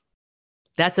should.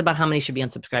 That's about how many should be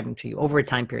unsubscribing to you over a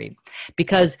time period.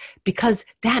 Because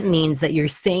that means that you're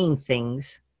saying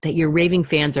things that your raving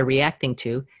fans are reacting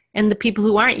to, and the people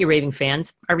who aren't your raving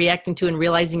fans are reacting to and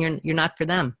realizing you're not for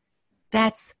them.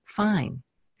 That's fine.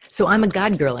 So I'm a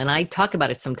God girl, and I talk about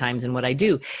it sometimes in what I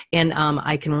do. And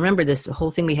I can remember this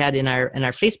whole thing we had in our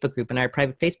Facebook group, in our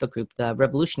private Facebook group, the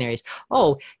Revolutionaries.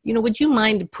 Oh, would you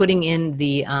mind putting in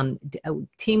the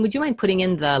team? Would you mind putting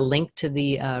in the link to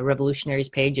the Revolutionaries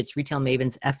page? It's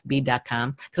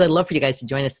RETAILMavensFB.com, because I'd love for you guys to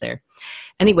join us there.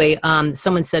 Anyway,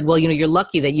 someone said, well, you're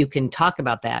lucky that you can talk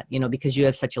about that, because you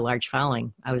have such a large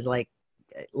following. I was like,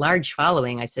 large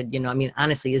following. I said,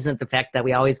 honestly, isn't the fact that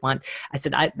we always want, I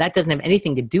said, that doesn't have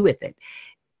anything to do with it.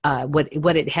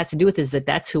 What it has to do with is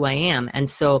that's who I am. And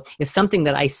so if something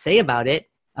that I say about it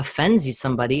offends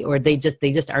somebody, or they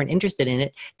just aren't interested in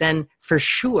it, then for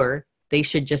sure they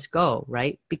should just go,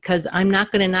 right? Because I'm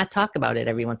not going to not talk about it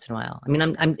every once in a while. I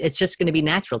mean, it's just going to be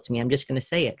natural to me. I'm just going to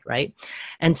say it, right?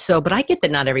 And so, but I get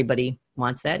that not everybody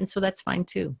wants that. And so that's fine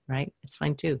too, right? It's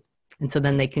fine too. And so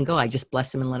then they can go. I just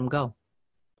bless them and let them go.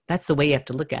 That's the way you have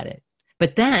to look at it.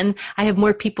 But then I have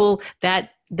more people that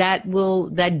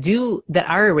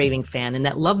are a raving fan and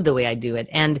that love the way I do it.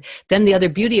 And then the other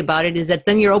beauty about it is that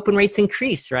then your open rates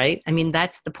increase, right? I mean,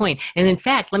 that's the point. And in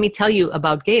fact, let me tell you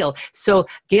about Gail. So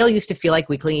Gail used to feel like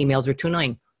weekly emails were too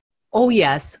annoying. Oh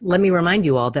yes, let me remind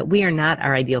you all that we are not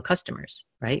our ideal customers,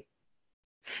 right?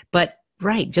 But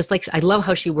right, just like I love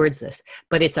how she words this,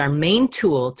 but it's our main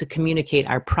tool to communicate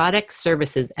our products,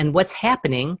 services, and what's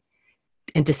happening,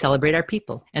 and to celebrate our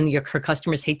people. And her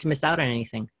customers hate to miss out on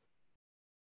anything.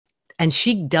 And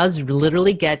she does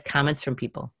literally get comments from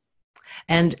people.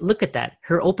 And look at that.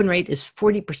 Her open rate is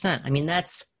 40%. I mean,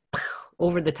 that's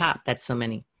over the top. That's so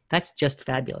many. That's just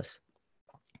fabulous.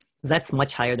 That's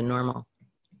much higher than normal.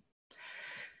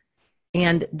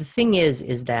 And the thing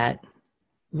is that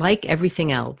like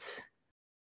everything else,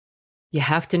 you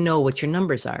have to know what your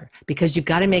numbers are, because you've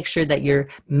got to make sure that you're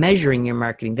measuring your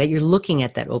marketing, that you're looking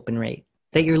at that open rate,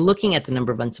 that you're looking at the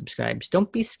number of unsubscribes.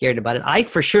 Don't be scared about it. I,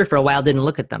 for sure, for a while, didn't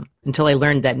look at them until I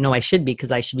learned that, no, I should be,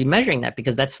 because I should be measuring that,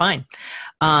 because that's fine.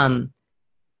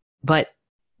 But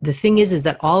the thing is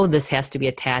that all of this has to be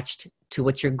attached to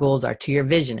what your goals are, to your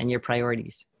vision and your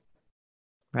priorities,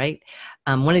 right?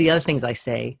 One of the other things I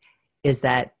say is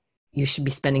that you should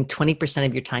be spending 20%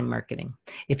 of your time marketing.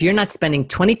 If you're not spending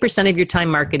 20% of your time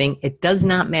marketing, it does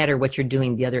not matter what you're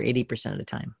doing the other 80% of the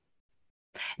time.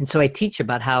 And so I teach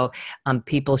about how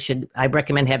I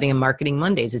recommend having a marketing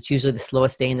Mondays. It's usually the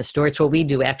slowest day in the store. It's what we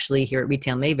do actually here at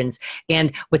Retail Mavens.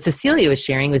 And what Cecilia was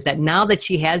sharing was that now that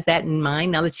she has that in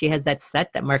mind, now that she has that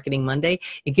set, that marketing Monday,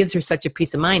 it gives her such a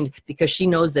peace of mind, because she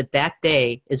knows that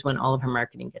day is when all of her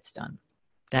marketing gets done.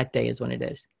 That day is when it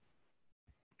is.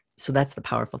 So that's the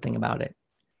powerful thing about it.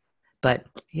 But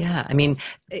yeah, I mean,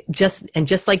 just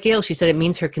like Gail, she said, it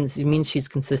means she's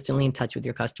consistently in touch with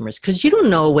your customers, because you don't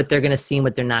know what they're going to see and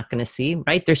what they're not going to see,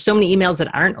 right? There's so many emails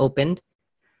that aren't opened.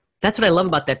 That's what I love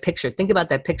about that picture. Think about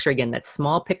that picture again, that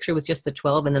small picture with just the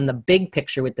 12 and then the big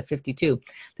picture with the 52.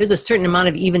 There's a certain amount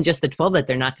of even just the 12 that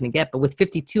they're not going to get, but with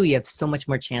 52, you have so much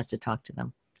more chance to talk to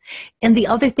them. And the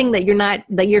other thing that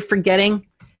you're forgetting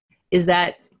is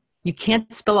that you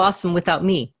can't spell awesome without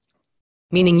me,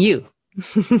 meaning you.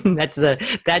 that's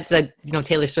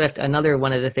Taylor Swift. Another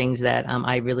one of the things that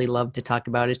I really love to talk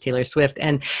about is Taylor Swift,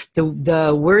 and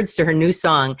the words to her new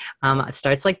song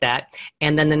starts like that,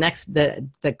 and then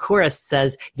the chorus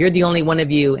says, "You're the only one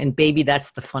of you, and baby,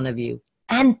 that's the fun of you,"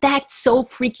 and that's so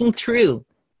freaking true.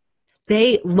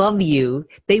 They love you.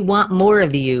 They want more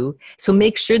of you. So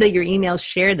make sure that your emails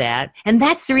share that, and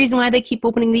that's the reason why they keep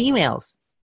opening the emails.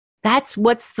 That's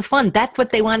what's the fun. That's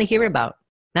what they want to hear about.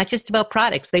 Not just about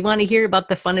products. They want to hear about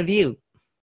the fun of you.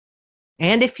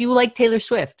 And if you like Taylor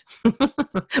Swift,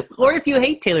 or if you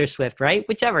hate Taylor Swift, right?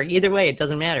 Whichever, either way, it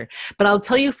doesn't matter. But I'll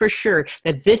tell you for sure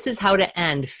that this is how to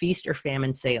end feast or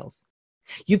famine sales.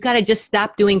 You've got to just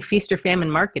stop doing feast or famine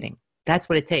marketing. That's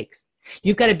what it takes.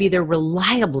 You've got to be there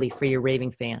reliably for your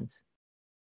raving fans.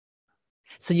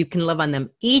 So you can love on them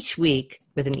each week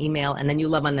with an email, and then you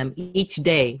love on them each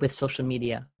day with social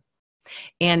media.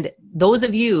 And those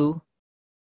of you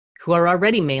who are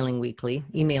already emailing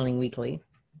weekly,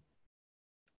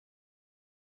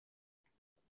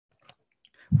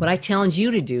 what I challenge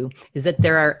you to do is that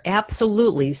there are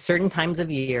absolutely certain times of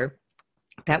year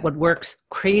that what works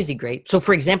crazy great. So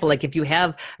for example, like if you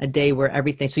have a day where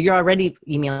so you're already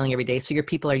emailing every day, so your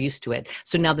people are used to it.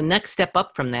 So now the next step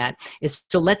up from that is,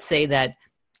 so let's say that,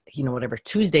 whatever,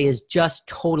 Tuesday is just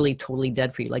totally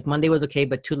dead for you. Like Monday was okay,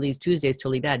 but Tuesday is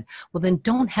totally dead. Well, then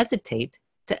don't hesitate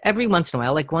to every once in a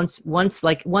while, like once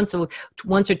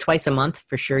or twice a month,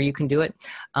 for sure you can do it.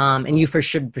 And you for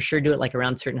sure do it like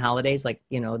around certain holidays, like,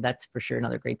 that's for sure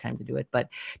another great time to do it. But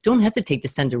don't hesitate to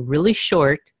send a really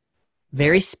short,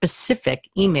 very specific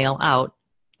email out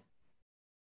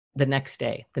the next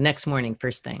day, the next morning,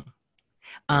 first thing.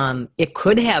 It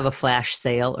could have a flash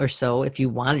sale or so if you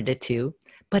wanted it to,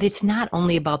 but it's not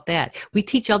only about that. We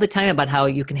teach all the time about how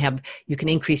you can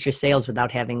increase your sales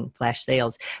without having flash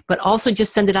sales, but also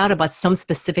just send it out about some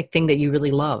specific thing that you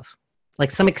really love. Like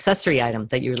some accessory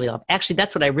items that you really love. Actually,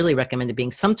 that's what I really recommend it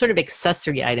being, some sort of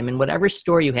accessory item in whatever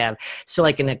store you have. So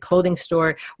like in a clothing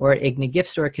store or in a gift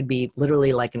store, it could be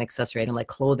literally like an accessory item, like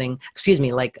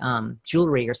like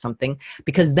jewelry or something.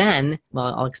 Because then,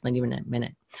 well, I'll explain to you in a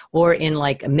minute. Or in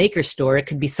like a maker store, it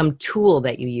could be some tool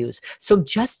that you use. So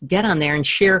just get on there and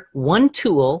share one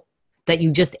tool that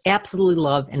you just absolutely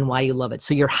love and why you love it.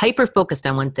 So you're hyper-focused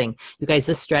on one thing. You guys,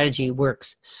 this strategy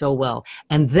works so well.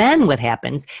 And then what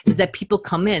happens is that people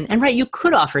come in, and right, you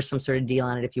could offer some sort of deal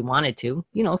on it if you wanted to,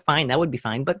 fine, that would be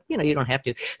fine, but you don't have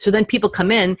to. So then people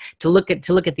come in to look at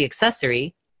the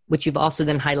accessory, which you've also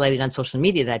then highlighted on social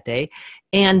media that day.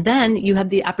 And then you have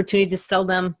the opportunity to sell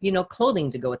them,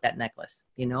 clothing to go with that necklace,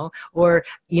 or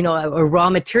raw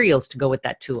materials to go with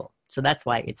that tool. So that's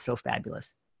why it's so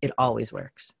fabulous. It always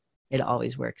works. It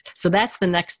always works. So that's the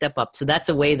next step up. So that's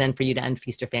a way then for you to end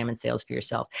feast or famine sales for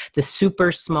yourself. The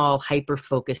super small,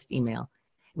 hyper-focused email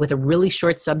with a really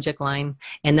short subject line.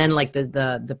 And then like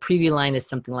the preview line is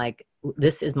something like,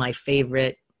 this is my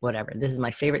favorite, whatever. This is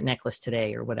my favorite necklace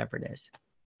today, or whatever it is.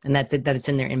 And that it's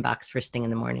in their inbox first thing in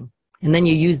the morning. And then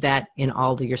you use that in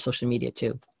all of your social media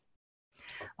too.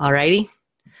 All righty.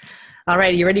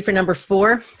 You ready for number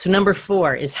 4? So number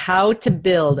 4 is how to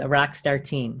build a rockstar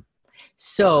team.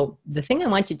 So the thing I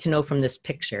want you to know from this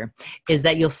picture is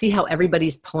that you'll see how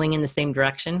everybody's pulling in the same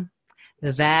direction.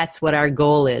 That's what our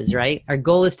goal is, right? Our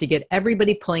goal is to get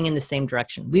everybody pulling in the same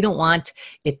direction. We don't want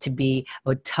it to be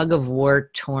a tug of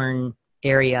war torn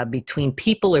area between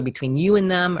people or between you and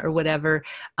them or whatever.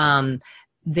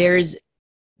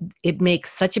 It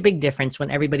makes such a big difference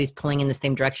when everybody's pulling in the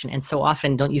same direction. And so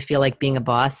often, don't you feel like being a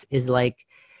boss is like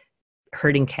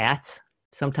herding cats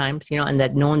sometimes, and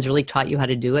that no one's really taught you how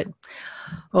to do it?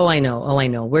 Oh, I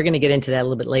know. We're going to get into that a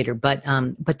little bit later. But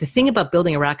the thing about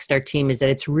building a rockstar team is that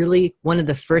it's really one of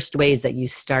the first ways that you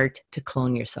start to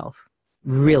clone yourself.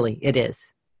 Really, it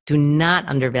is. Do not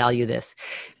undervalue this.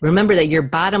 Remember that your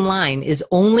bottom line is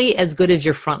only as good as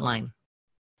your front line.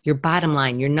 Your bottom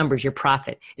line, your numbers, your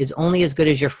profit is only as good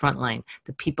as your front line,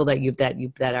 the people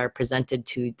that are presented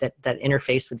to, that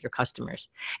interface with your customers.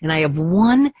 And I have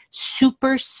one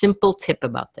super simple tip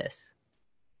about this.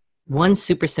 One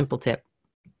super simple tip.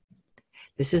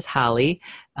 This is Holly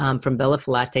from Bella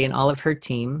Filate and all of her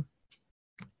team.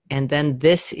 And then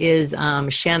this is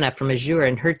Shanna from Azure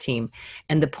and her team.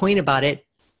 And the point about it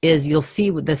is you'll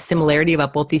see the similarity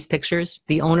about both these pictures.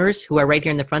 The owners who are right here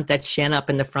in the front, that's Shanna up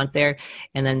in the front there.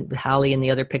 And then Holly in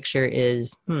the other picture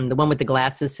is the one with the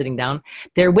glasses sitting down.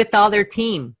 They're with all their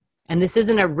team. And this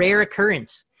isn't a rare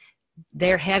occurrence.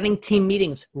 They're having team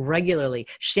meetings regularly.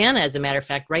 Shanna, as a matter of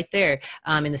fact, right there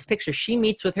in this picture, she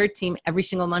meets with her team every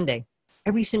single Monday.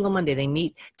 Every single Monday, they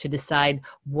meet to decide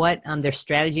what their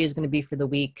strategy is going to be for the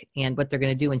week and what they're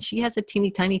going to do. And she has a teeny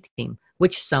tiny team,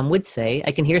 which some would say,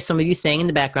 I can hear some of you saying in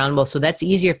the background, well, so that's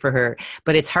easier for her,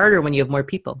 but it's harder when you have more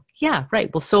people. Yeah,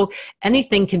 right. Well, so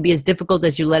anything can be as difficult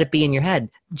as you let it be in your head.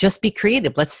 Just be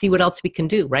creative. Let's see what else we can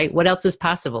do, right? What else is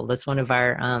possible? That's one of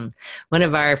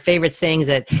our favorite sayings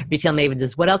at Retail Mavens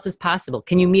is, what else is possible?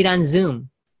 Can you meet on Zoom?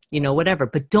 Whatever,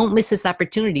 but don't miss this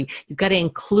opportunity. You've got to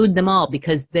include them all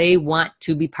because they want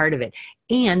to be part of it.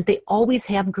 And they always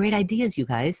have great ideas, you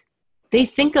guys. They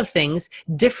think of things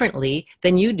differently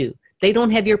than you do. They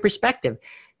don't have your perspective.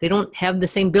 They don't have the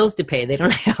same bills to pay. They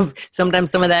don't have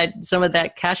sometimes some of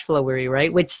that cash flow worry,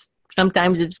 right? Which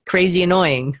sometimes it's crazy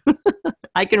annoying.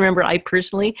 I can remember I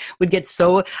personally would get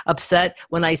so upset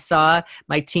when I saw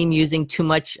my team using too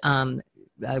much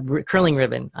curling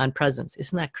ribbon on presents.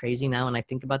 Isn't that crazy now when I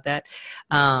think about that?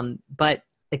 Right,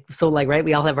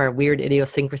 we all have our weird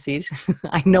idiosyncrasies.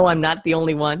 I know I'm not the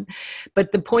only one.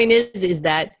 But the point is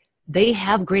that they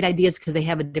have great ideas because they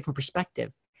have a different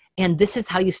perspective. And this is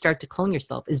how you start to clone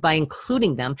yourself, is by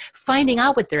including them, finding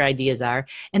out what their ideas are,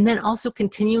 and then also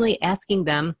continually asking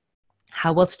them,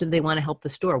 how else do they want to help the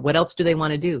store? What else do they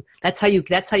want to do? That's how you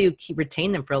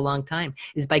retain them for a long time,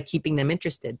 is by keeping them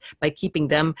interested, by keeping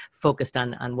them focused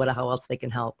on how else they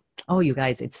can help. Oh, you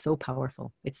guys, it's so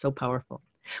powerful. It's so powerful.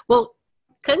 Well,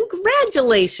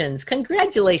 congratulations.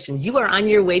 You are on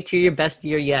your way to your best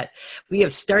year yet. We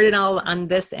have started all on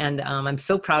this, and I'm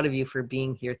so proud of you for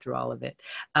being here through all of it.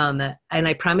 And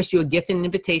I promised you a gift and an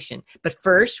invitation. But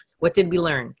first, what did we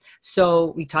learn?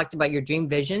 So we talked about your dream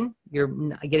vision, you're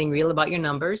getting real about your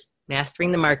numbers,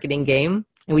 mastering the marketing game,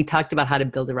 and we talked about how to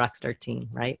build a rockstar team,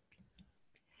 right?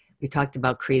 We talked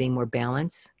about creating more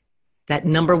balance. That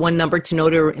number one number to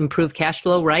know to improve cash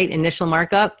flow, right? Initial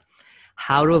markup.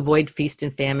 How to avoid feast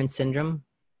and famine syndrome,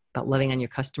 about loving on your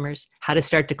customers, how to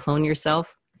start to clone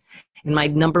yourself. And my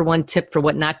number one tip for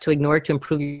what not to ignore to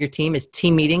improve your team is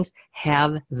team meetings.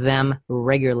 Have them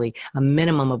regularly, a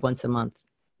minimum of once a month.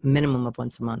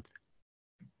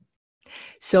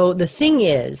 So the thing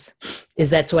is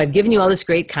that, so I've given you all this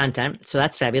great content. So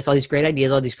that's fabulous. All these great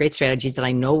ideas, all these great strategies that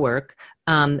I know work.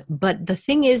 But the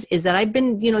thing is that I've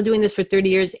been, doing this for 30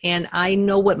 years, and I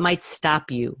know what might stop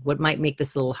you, what might make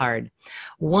this a little hard.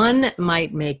 One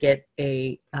might make it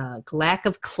a lack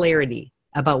of clarity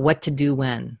about what to do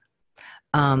when.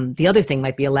 The other thing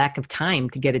might be a lack of time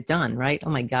to get it done, right? Oh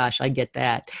my gosh, I get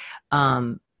that.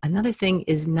 Another thing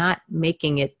is not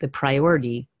making it the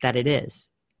priority that it is.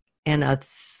 And a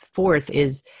fourth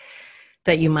is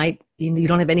that you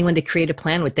don't have anyone to create a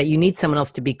plan with, that you need someone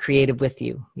else to be creative with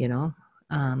you,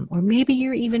 or maybe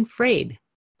you're even afraid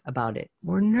about it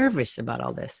or nervous about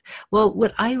all this. Well,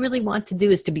 what I really want to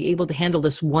do is to be able to handle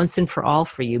this once and for all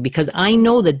for you, because I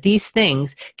know that these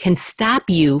things can stop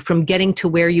you from getting to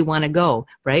where you want to go,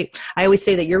 right? I always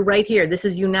say that you're right here. This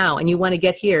is you now, and you want to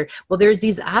get here. Well, there's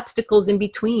these obstacles in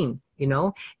between,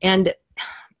 and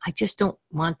I just don't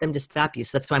want them to stop you.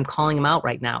 So that's why I'm calling them out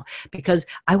right now, because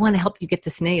I want to help you get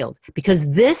this nailed. Because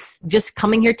this, just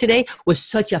coming here today, was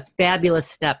such a fabulous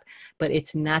step, but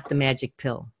it's not the magic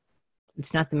pill.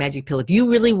 It's not the magic pill. If you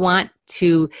really want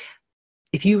to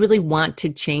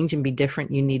change and be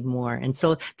different, you need more. And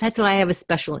so that's why I have a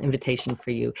special invitation for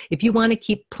you. If you want to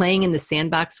keep playing in the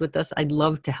sandbox with us, I'd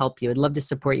love to help you. I'd love to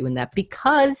support you in that,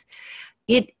 because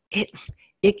it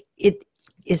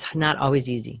is not always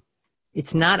easy.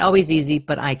 It's not always easy,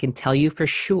 but I can tell you for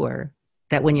sure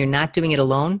that when you're not doing it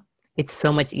alone, it's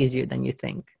so much easier than you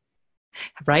think,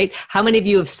 right? How many of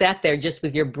you have sat there just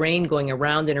with your brain going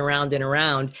around and around and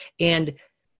around, and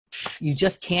you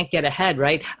just can't get ahead,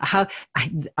 right?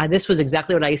 This was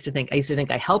exactly what I used to think. I used to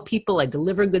think I help people, I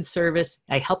deliver good service,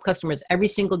 I help customers every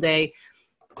single day.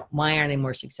 Why aren't I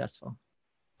more successful?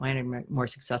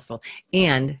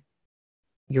 And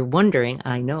you're wondering,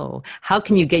 I know, how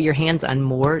can you get your hands on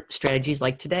more strategies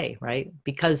like today, right?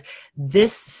 Because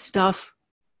this stuff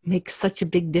makes such a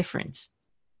big difference,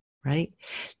 right?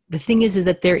 The thing is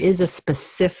that there is a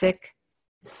specific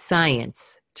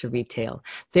science to retail.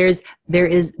 There is,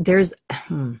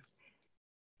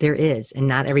 and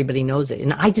not everybody knows it.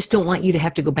 And I just don't want you to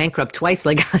have to go bankrupt twice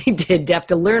like I did, to have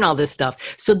to learn all this stuff.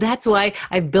 So that's why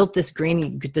I've built this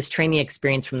training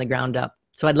experience from the ground up.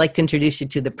 So I'd like to introduce you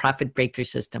to the Profit Breakthrough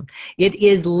System. It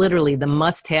is literally the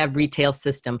must-have retail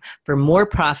system for more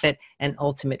profit and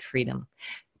ultimate freedom.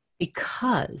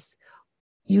 Because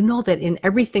you know that in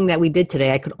everything that we did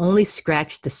today, I could only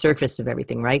scratch the surface of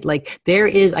everything, right? Like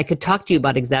I could talk to you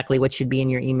about exactly what should be in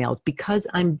your emails because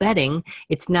I'm betting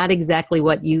it's not exactly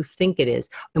what you think it is.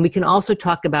 And we can also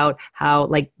talk about how,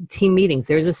 like, team meetings,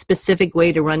 there's a specific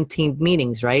way to run team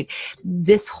meetings, right?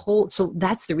 So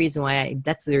that's the reason why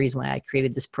I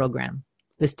created this program,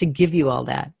 was to give you all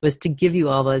that, was to give you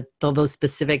all those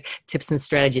specific tips and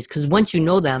strategies. Because once you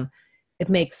know them,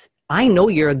 I know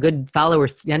you're a good follower.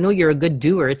 I know you're a good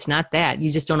doer. It's not that. You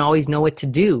just don't always know what to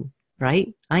do,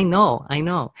 right? I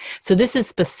know. So this is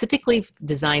specifically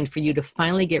designed for you to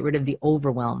finally get rid of the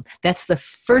overwhelm. That's the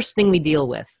first thing we deal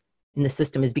with in the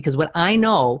system, is because what I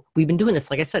know, we've been doing this,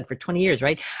 like I said, for 20 years,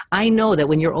 right? I know that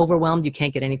when you're overwhelmed, you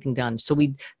can't get anything done. So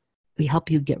we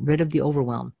help you get rid of the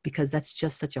overwhelm, because that's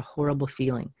just such a horrible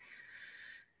feeling.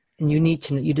 And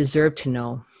you deserve to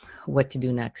know what to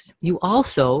do next. You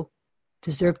also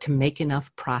deserve to make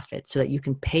enough profit so that you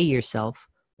can pay yourself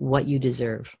what you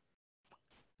deserve.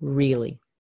 Really,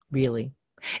 really.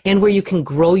 And where you can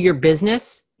grow your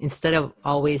business instead of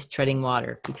always treading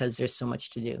water because there's so much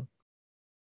to do,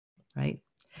 right?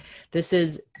 This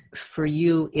is for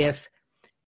you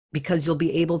because you'll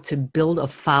be able to build a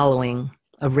following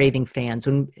of raving fans.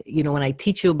 When I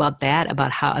teach you about that, about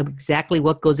how exactly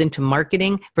what goes into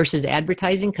marketing versus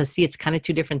advertising, because see, it's kind of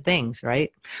two different things,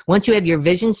 right? Once you have your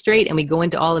vision straight and we go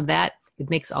into all of that, it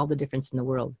makes all the difference in the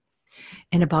world.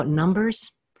 And about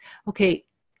numbers, okay,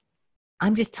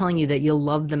 I'm just telling you that you'll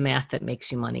love the math that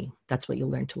makes you money. That's what you'll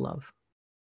learn to love.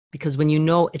 Because when you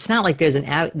know, it's not like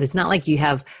it's not like you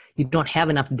don't have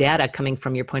enough data coming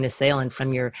from your point of sale and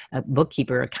from your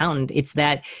bookkeeper accountant. It's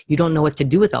that you don't know what to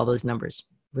do with all those numbers.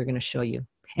 We're going to show you.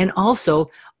 And also,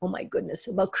 oh my goodness,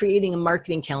 about creating a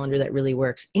marketing calendar that really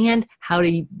works, and how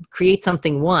to create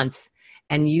something once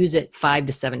and use it 5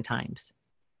 to 7 times.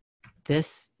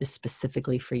 This is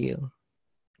specifically for you.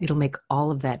 It'll make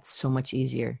all of that so much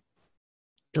easier.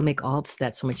 It'll make all of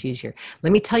that so much easier.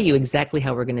 Let me tell you exactly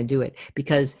how we're going to do it,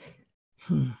 because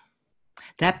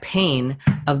that pain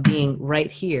of being right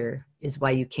here is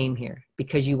why you came here,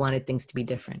 because you wanted things to be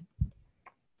different.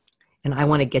 And I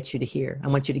want to get you to here. I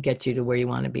want you to get you to where you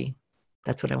want to be.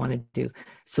 That's what I want to do.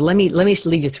 So let me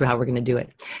lead you through how we're going to do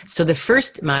it. So the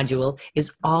first module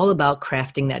is all about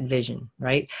crafting that vision,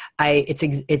 right?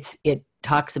 It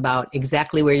talks about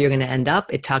exactly where you're going to end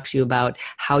up. It talks to you about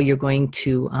how you're going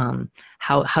to,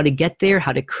 how to get there,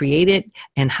 how to create it,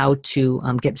 and how to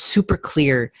get super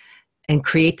clear and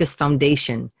create this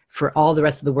foundation for all the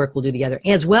rest of the work we'll do together,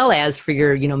 as well as for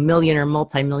your, million or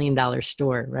multi-million dollar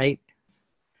store, right?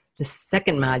 The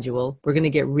second module, we're going to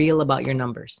get real about your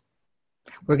numbers.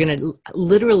 We're going to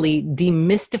literally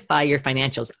demystify your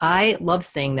financials. I love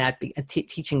saying that,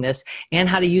 teaching this, and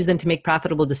how to use them to make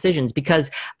profitable decisions,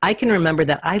 because I can remember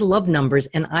that I love numbers,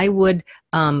 and I would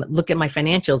look at my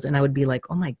financials and I would be like,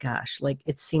 oh my gosh, like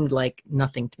it seemed like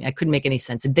nothing to me. I couldn't make any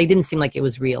sense. They didn't seem like it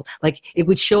was real. Like it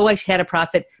would show I had a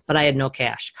profit, but I had no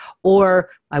cash. Or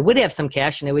I would have some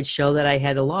cash and it would show that I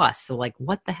had a loss. So like,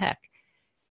 what the heck?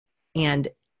 And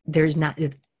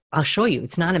I'll show you.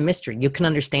 It's not a mystery. You can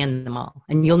understand them all.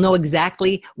 And you'll know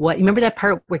exactly remember that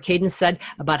part where Caden said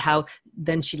about how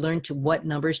then she learned what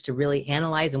numbers to really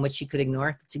analyze and what she could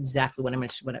ignore? That's exactly what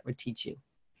I would teach you.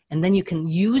 And then you can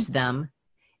use them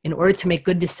in order to make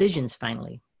good decisions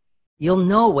finally. You'll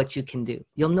know what you can do.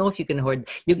 You'll know if you can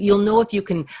you'll know if you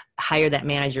can hire that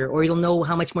manager, or you'll know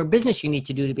how much more business you need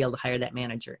to do to be able to hire that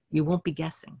manager. You won't be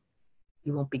guessing.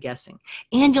 You won't be guessing.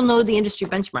 And you'll know the industry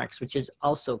benchmarks, which is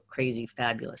also crazy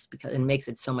fabulous, because it makes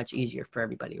it so much easier for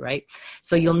everybody, right?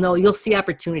 So you'll see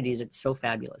opportunities. It's so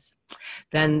fabulous.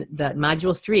 Then the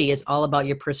module 3 is all about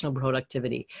your personal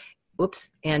productivity. Oops.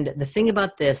 And the thing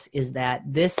about this is that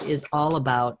this is all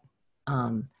about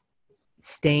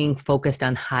staying focused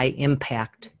on high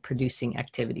impact producing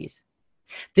activities.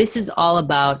 This is all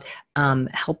about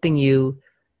helping you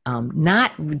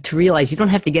not to realize you don't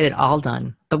have to get it all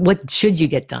done, but what should you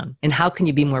get done and how can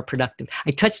you be more productive?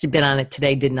 I touched a bit on it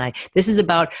today, didn't I? This is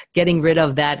about getting rid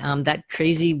of that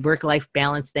crazy work-life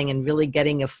balance thing and really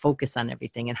getting a focus on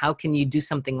everything. And how can you do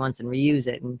something once and reuse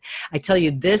it? And I tell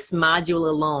you, this module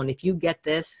alone, if you get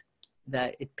this,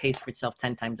 that it pays for itself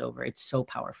 10 times over. It's so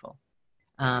powerful.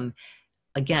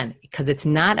 Again, because it's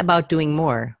not about doing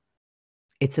more.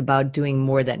 It's about doing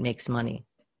more that makes money.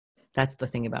 That's the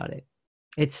thing about it.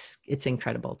 It's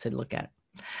incredible to look at.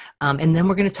 And then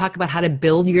we're going to talk about how to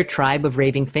build your tribe of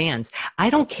raving fans. I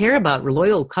don't care about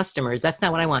loyal customers. That's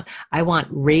not what I want. I want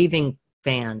raving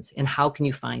fans, and how can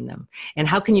you find them, and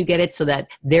how can you get it so that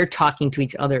they're talking to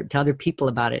each other, to other people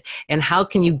about it, and how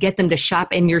can you get them to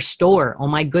shop in your store? Oh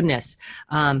my goodness.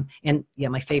 And yeah,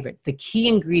 my favorite, the key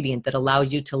ingredient that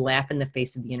allows you to laugh in the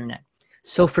face of the internet.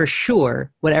 So for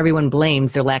sure, what everyone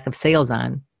blames their lack of sales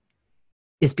on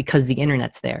is because the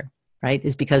internet's there, right?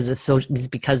 Is because of social, is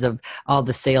because of all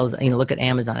the sales. You know, look at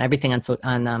Amazon, everything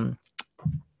on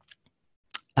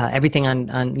everything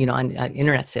on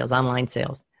internet sales, online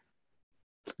sales.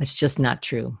 It's just not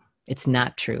true. It's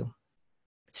not true.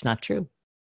 It's not true.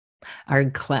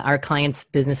 Our clients'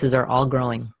 businesses are all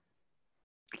growing,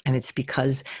 and it's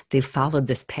because they've followed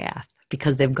this path,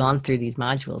 because they've gone through these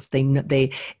modules.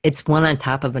 It's one on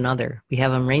top of another. We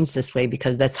have them arranged this way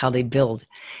because that's how they build.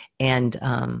 And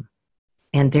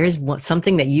there's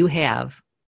something that you have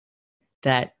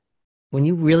that when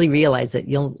you really realize that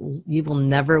you will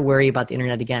never worry about the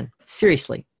internet again.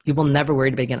 Seriously, you will never worry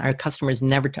about it again. Our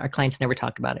clients never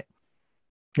talk about it.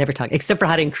 Never talk, except for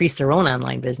how to increase their own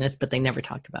online business, but they never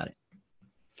talked about it.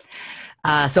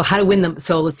 So how to win them.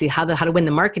 So let's see how to win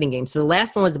the marketing game. So the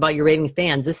last one was about your raving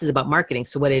fans. This is about marketing.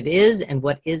 So what it is and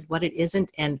what it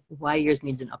isn't, and why yours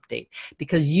needs an update.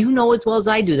 Because you know as well as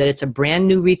I do that it's a brand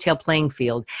new retail playing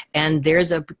field, and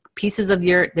there's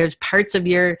parts of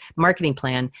your marketing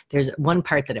plan. There's one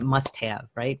part that it must have,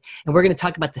 right? And we're going to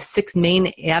talk about the 6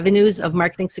 main avenues of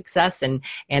marketing success, and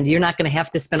you're not going to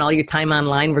have to spend all your time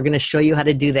online. It. We're going to show you how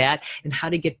to do that and how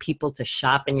to get people to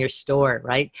shop in your store,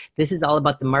 right? This is all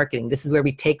about the marketing. This is where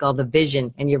we take all the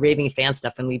vision and your raving fan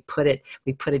stuff and we put it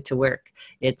to work.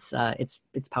 It's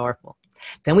powerful.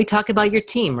 Then we talk about your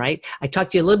team, right? I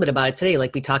talked to you a little bit about it today.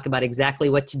 Like we talk about exactly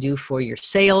what to do for your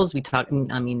sales. Not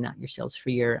your sales,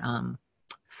 for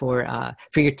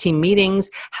your team meetings,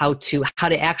 how to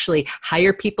actually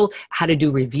hire people, how to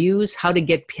do reviews, how to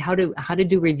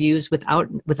do reviews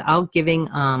without giving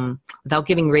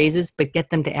raises, but get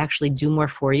them to actually do more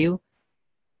for you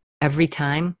every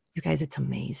time. You guys, it's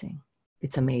amazing.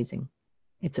 It's amazing.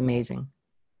 It's amazing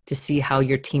to see how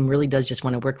your team really does just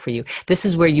want to work for you. This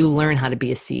is where you learn how to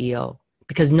be a CEO,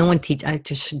 because no one teaches. I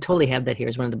just should totally have that here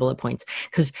as one of the bullet points,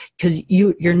 because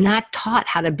you're not taught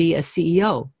how to be a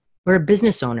CEO or a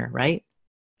business owner, right?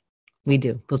 We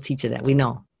do. We'll teach you that. We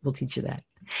know. We'll teach you that.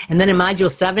 And then in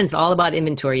Module 7, it's all about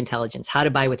inventory intelligence, how to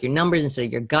buy with your numbers instead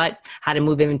of your gut, how to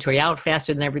move inventory out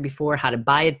faster than ever before, how to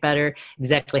buy it better,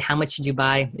 exactly how much should you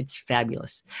buy. It's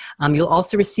fabulous. You'll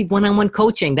also receive one-on-one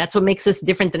coaching. That's what makes us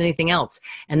different than anything else.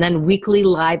 And then weekly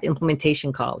live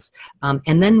implementation calls.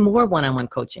 And then more one-on-one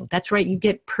coaching. That's right. You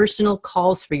get personal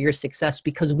calls for your success,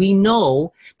 because we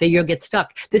know that you'll get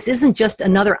stuck. This isn't just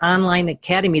another online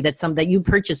academy that you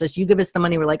purchase us. You give us the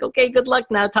money. We're like, okay, good luck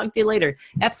now. Talk to you later.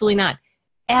 Absolutely not.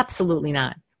 Absolutely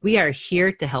not. We are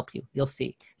here to help you. You'll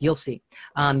see. You're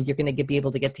going to be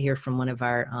able to get to hear from one of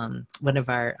our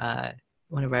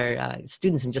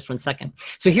students in just one second.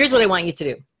 So here's what I want you to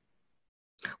do.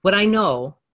 What I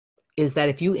know is that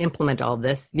if you implement all of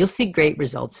this, you'll see great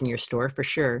results in your store for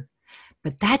sure.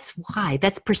 But that's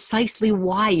precisely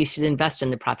why you should invest in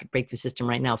the Profit Breakthrough System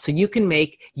right now. So you can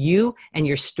make you and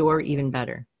your store even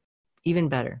better. Even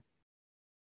better.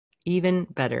 Even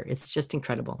better. It's just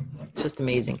incredible. It's just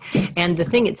amazing. And the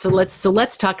thing is, so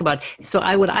let's talk about,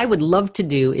 what I would love to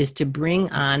do is to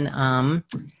bring on,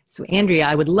 so Andrea,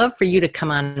 I would love for you to come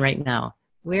on right now.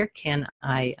 Where can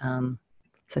I,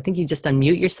 so I think you just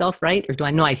unmute yourself, right? Or do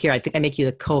I know I think I make you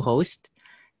the co-host.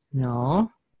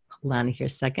 No, hold on here a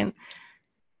second.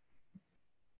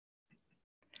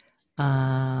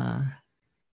 No,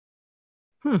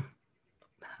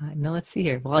 let's see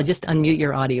here. Well, I'll just unmute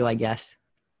your audio, I guess.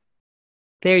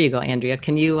 There you go, Andrea.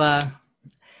 Can you, I'm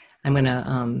going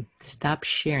to stop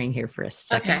sharing here for a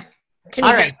second. Okay.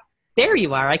 All right. There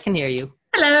you are. I can hear you.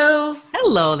 Hello.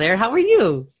 Hello there. How are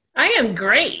you? I am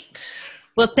great.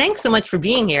 Well, thanks so much for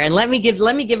being here. And let me give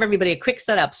everybody a quick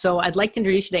setup. So I'd like to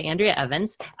introduce you to Andrea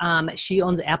Evans. She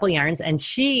owns Apple Yarns, and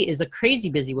she is a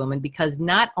crazy busy woman because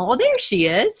there she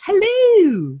is.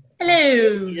 Hello.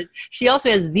 Hello. She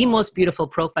also has the most beautiful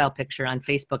profile picture on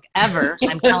Facebook ever.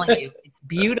 I'm telling you, it's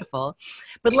beautiful.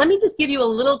 But let me just give you a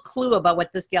little clue about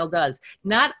what this gal does.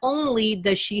 Not only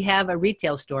does she have a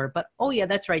retail store, but oh yeah,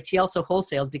 that's right. She also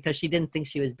wholesales because she didn't think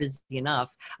she was busy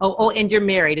enough. Oh, and you're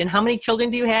married. And how many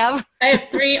children do you have? I have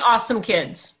 3 awesome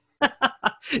kids.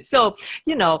 So,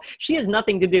 she has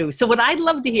nothing to do. So what I'd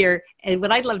love to hear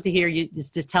you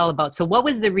is just tell about, so what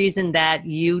was the reason that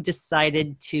you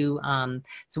decided to,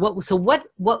 what,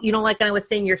 like I was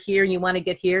saying, you're here and you want to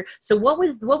get here. So what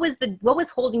was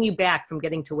holding you back from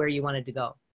getting to where you wanted to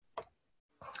go?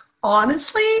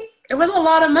 Honestly, it was a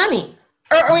lot of money.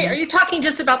 Are you talking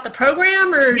just about the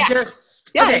program or Yeah.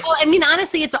 just? Yeah, Okay. well, I mean,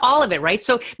 honestly, it's all of it, right?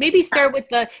 So maybe start with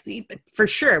for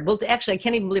sure. Well, actually, I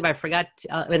can't even believe I forgot.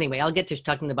 Anyway, I'll get to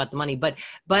talking about the money, but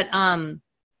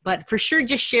for sure,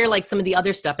 just share like some of the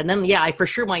other stuff, and then yeah, I for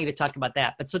sure want you to talk about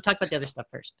that. But so talk about the other stuff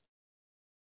first.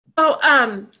 So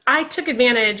I took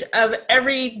advantage of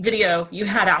every video you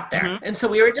had out there. And so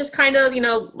we were just kind of,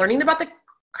 learning about the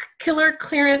killer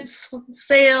clearance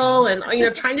sale and,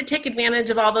 trying to take advantage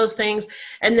of all those things.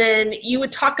 And then you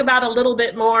would talk about a little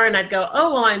bit more and I'd go,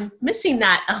 oh, well, I'm missing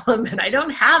that element. I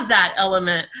don't have that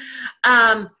element.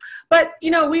 But,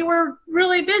 we were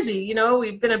really busy.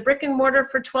 We've been a brick and mortar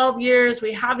for 12 years.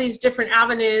 We have these different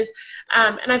avenues.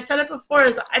 And I've said it before,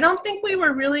 is I don't think we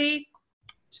were really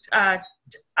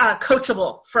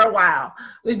coachable for a while.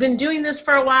 We've been doing this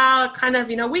for a while, kind of,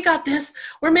 we got this,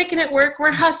 we're making it work,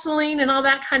 we're hustling and all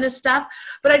that kind of stuff.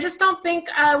 But I just don't think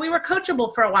we were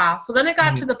coachable for a while. So then it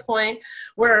got to the point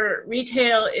where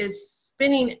retail is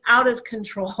spinning out of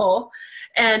control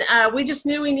and we just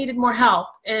knew we needed more help.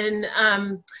 And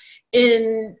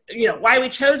why we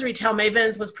chose Retail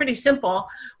Mavens was pretty simple.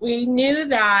 We knew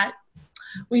that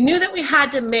we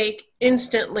had to make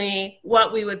instantly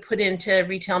what we would put into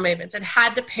Retail Mavens. It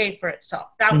had to pay for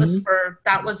itself. That was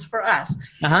for us.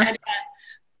 And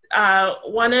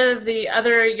one of the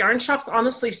other yarn shops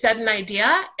honestly said an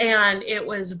idea, and it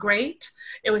was great.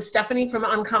 It was Stephanie from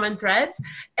Uncommon Threads,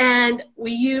 and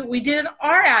we did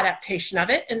our adaptation of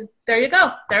it, and there you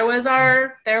go. There was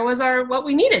our what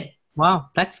we needed. Wow,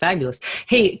 that's fabulous.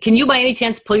 Hey, can you by any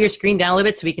chance pull your screen down a little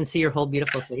bit so we can see your whole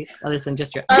beautiful face, other than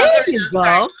just your, there you go.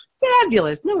 Sorry.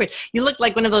 Fabulous. No worries. You look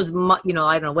like one of those, I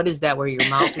don't know, what is that where your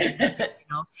mouth is,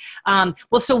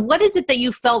 well, so what is it that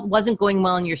you felt wasn't going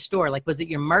well in your store? Like, was it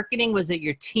your marketing? Was it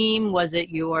your team? Was it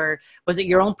your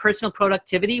own personal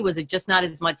productivity? Was it just not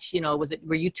as much,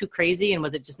 were you too crazy and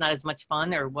was it just not as much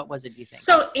fun, or what was it, do you think?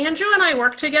 So Andrew and I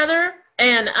worked together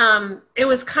and it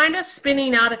was kind of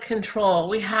spinning out of control.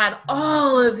 We had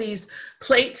all of these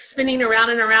plates spinning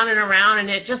around and around and around, and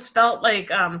it just felt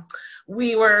like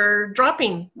we were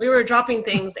dropping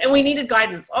things and we needed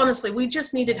guidance. Honestly, we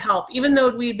just needed help. Even though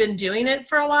we'd been doing it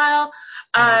for a while,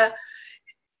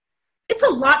 it's a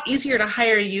lot easier to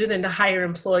hire you than to hire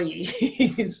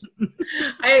employees.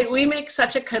 We make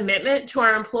such a commitment to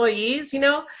our employees,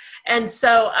 and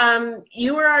so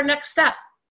you were our next step.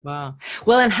 Wow.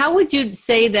 Well, and how would you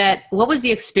say that, what was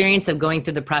the experience of going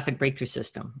through the Profit Breakthrough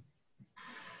System?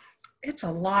 It's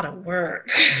a lot of work.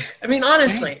 I mean,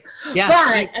 honestly. Yeah.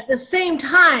 But at the same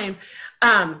time,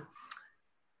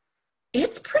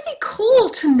 it's pretty cool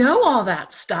to know all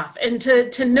that stuff and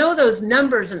to know those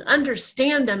numbers and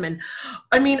understand them. And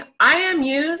I mean,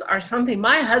 IMUs are something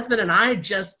my husband and I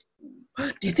just,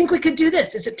 do you think we could do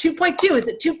this? Is it 2.2? Is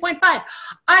it 2.5?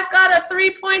 I've got a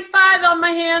 3.5 on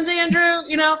my hands, Andrew,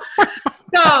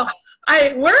 So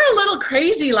we're a little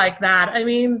crazy like that. I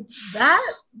mean,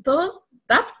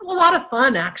 that's a lot of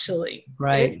fun, actually.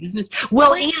 Right.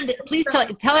 Well, and please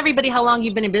tell everybody how long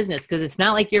you've been in business, because it's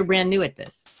not like you're brand new at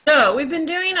this. No, we've been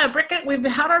doing we've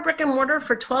had our brick and mortar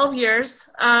for 12 years.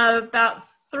 About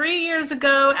 3 years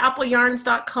ago,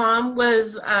 appleyarns.com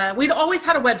was, we'd always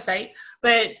had a website,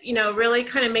 but, really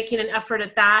kind of making an effort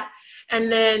at that.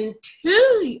 And then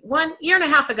 1 year and a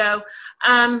half ago,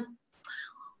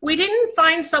 we didn't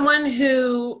find someone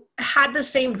who had the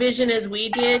same vision as we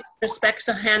did, respects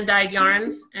to hand-dyed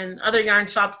yarns, and other yarn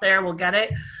shops there will get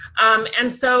it.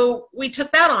 And so we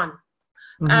took that on.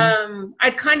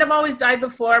 I'd kind of always dyed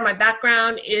before. My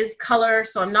background is color,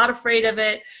 so I'm not afraid of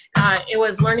it. It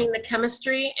was learning the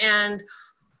chemistry, and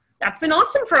that's been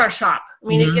awesome for our shop. I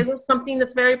mean, it gives us something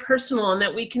that's very personal and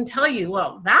that we can tell you,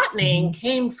 well, that name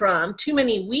came from too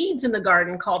many weeds in the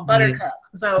garden called buttercup.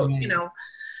 So,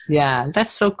 Yeah,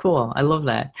 that's so cool. I love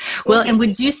that. Well, and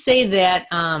would you say that,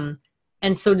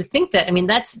 and so to think that, I mean,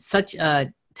 that's such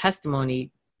a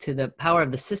testimony to the power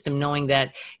of the system, knowing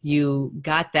that you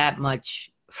got that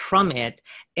much from it.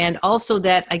 And also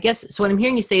that, I guess, so what I'm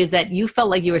hearing you say is that you felt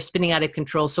like you were spinning out of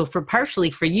control. So partially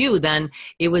for you, then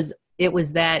it was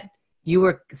that you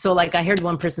were, so like I heard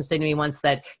one person say to me once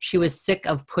that she was sick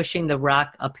of pushing the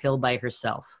rock uphill by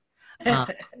herself.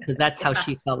 Because that's how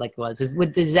she felt like it was.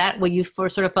 Is that what you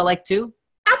sort of felt like too?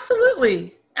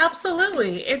 Absolutely.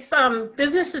 It's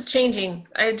business is changing.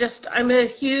 I'm a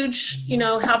huge,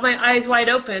 have my eyes wide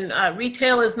open.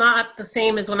 Retail is not the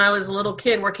same as when I was a little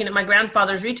kid working at my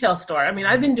grandfather's retail store. I mean,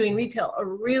 I've been doing retail a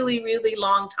really, really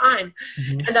long time,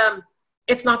 and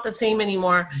it's not the same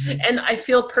anymore. And I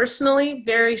feel personally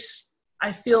very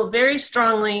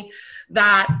strongly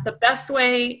that the best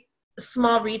way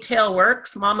small retail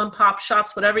works, mom and pop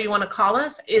shops, whatever you want to call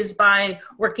us, is by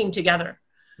working together.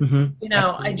 You know,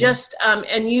 Absolutely. I just,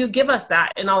 and you give us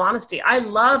that, in all honesty. I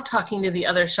love talking to the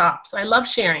other shops. I love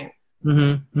sharing.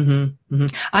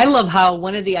 I love how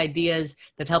one of the ideas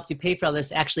that helped you pay for all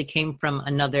this actually came from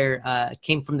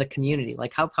came from the community.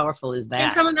 Like, how powerful is Came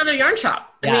that? from another yarn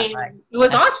shop. I Yeah, mean, right. it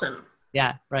was awesome.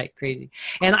 Yeah, right. Crazy.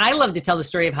 And I love to tell the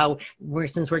story of how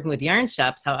since working with yarn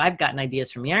shops, how I've gotten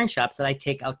ideas from yarn shops that I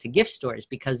take out to gift stores,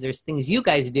 because there's things you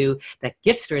guys do that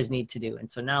gift stores need to do. And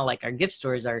so now, like, our gift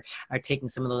stores are taking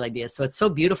some of those ideas. So it's so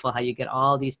beautiful how you get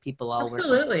all these people all working.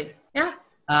 Absolutely. Yeah.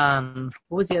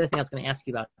 What was the other thing I was going to ask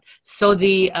you about? So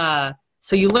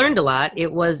so you learned a lot.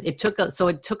 It took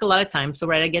a lot of time. So,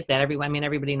 right, I get that.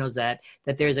 Everybody knows that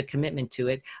there's a commitment to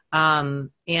it.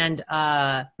 But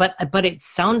it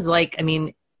sounds like,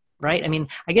 right.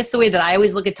 I guess the way that I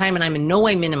always look at time, and I'm in no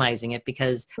way minimizing it,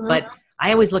 but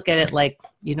I always look at it like,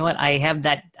 you know what, I have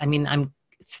that. I'm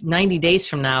 90 days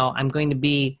from now, I'm going to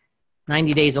be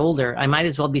 90 days older. I might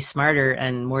as well be smarter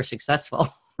and more successful.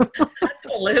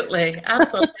 Absolutely.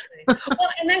 Absolutely. Well,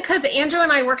 and then because Andrew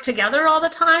and I work together all the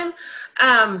time,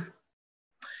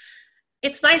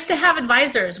 it's nice to have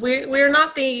advisors. We're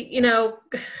not the,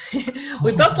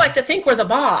 we both like to think we're the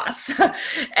boss.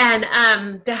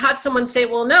 And to have someone say,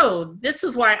 well, no, this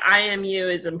is why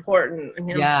IMU is important. And,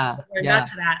 not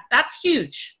to that. That's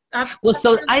huge.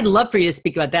 So I'd love for you to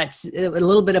speak about that, a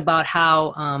little bit about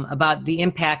how, about the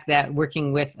impact that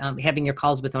working with, having your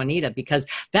calls with Juanita, because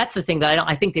that's the thing that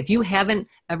I think if you haven't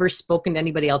ever spoken to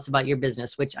anybody else about your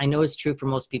business, which I know is true for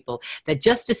most people, that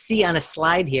just to see on a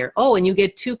slide here, and you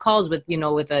get 2 calls with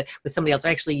somebody else, or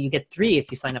actually you get 3 if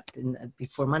you sign up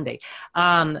before Monday.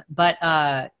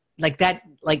 Like that,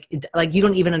 like you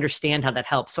don't even understand how that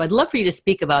helps. So I'd love for you to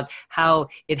speak about how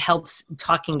it helps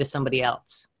talking to somebody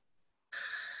else.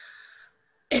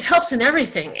 It helps in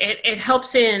everything. It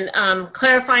helps in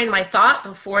clarifying my thought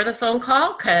before the phone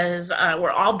call, because we're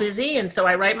all busy, and so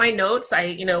I write my notes.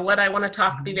 What I want to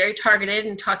talk, be very targeted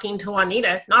in talking to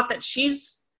Juanita. Not that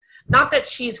she's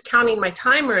counting my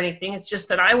time or anything. It's just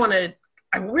that I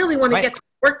really want to get the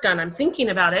work done. I'm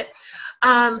thinking about it,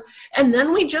 and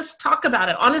then we just talk about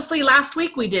it. Honestly, last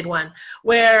week we did one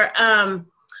where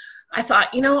I thought,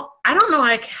 I don't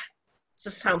know.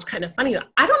 This sounds kind of funny.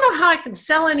 I don't know how I can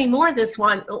sell any more this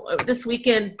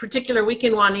particular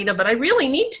weekend, Juanita, but I really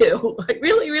need to. I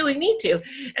really, really need to.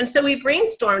 And so we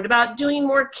brainstormed about doing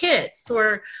more kits,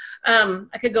 or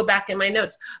I could go back in my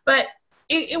notes, but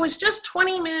it was just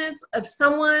 20 minutes of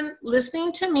someone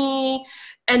listening to me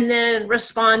and then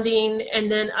responding,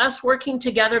 and then us working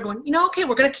together going, okay,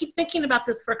 we're going to keep thinking about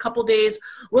this for a couple days.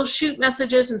 We'll shoot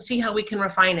messages and see how we can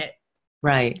refine it.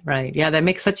 Right. Yeah, that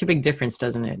makes such a big difference,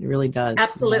 doesn't it? It really does.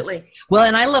 Absolutely. Yeah. Well,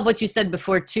 and I love what you said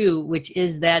before too, which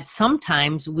is that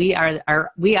sometimes we are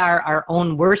our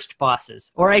own worst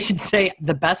bosses, or I should say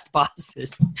the best bosses.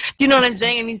 Do you know what I'm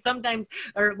saying? Sometimes,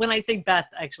 or when I say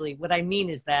best, actually, what I mean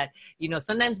is that,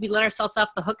 sometimes we let ourselves off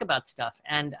the hook about stuff.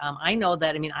 And I know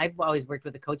that, I've always worked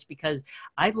with a coach because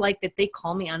I like that they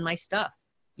call me on my stuff,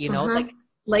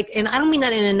 and I don't mean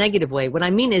that in a negative way. What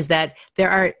I mean is that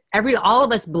all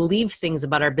of us believe things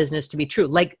about our business to be true.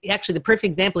 Like, actually, the perfect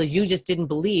example is you just didn't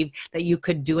believe that you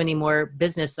could do any more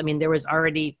business. There was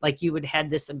already, like, you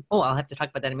had this, I'll have to talk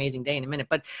about that amazing day in a minute,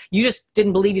 but you just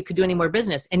didn't believe you could do any more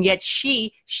business. And yet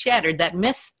she shattered that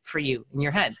myth for you in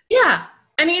your head. Yeah.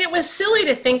 It was silly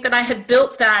to think that I had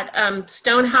built that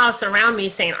stone house around me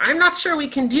saying, I'm not sure we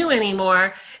can do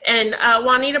anymore. And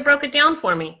Juanita broke it down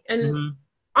for me. And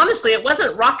honestly, it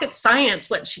wasn't rocket science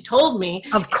what she told me.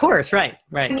 Of course, right.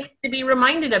 I need to be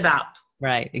reminded about.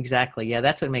 Right, exactly. Yeah,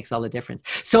 that's what makes all the difference.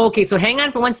 So hang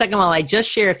on for 1 second while I just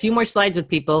share a few more slides with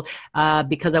people,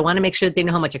 because I want to make sure that they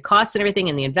know how much it costs and everything,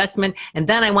 and the investment. And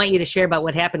then I want you to share about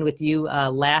what happened with you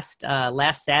last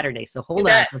Saturday. So hold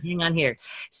on. So hang on here.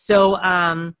 So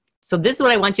this is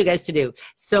what I want you guys to do.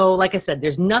 So like I said,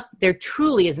 there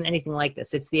truly isn't anything like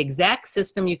this. It's the exact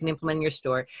system you can implement in your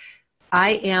store.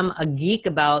 I am a geek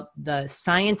about the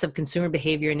science of consumer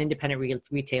behavior and independent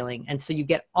retailing. And so you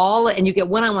get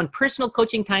one-on-one personal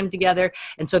coaching time together.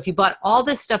 And so if you bought all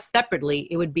this stuff separately,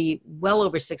 it would be well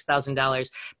over $6,000.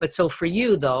 But so for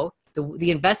you though,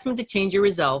 the investment to change your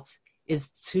results is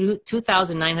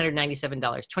 $2,997.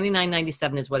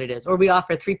 $2,997 is what it is. Or we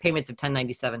offer 3 payments of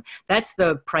 $1,097. That's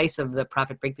the price of the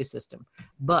Profit Breakthrough System.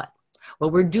 But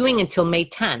what we're doing until May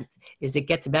 10th is it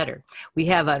gets better. We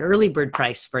have an early bird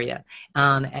price for you.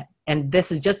 And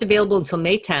this is just available until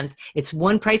May 10th. It's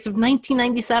one price of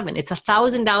 $1,997. It's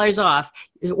 $1,000 off,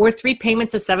 or 3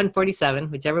 payments of $747,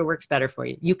 whichever works better for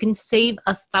you. You can save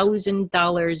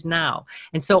 $1,000 now.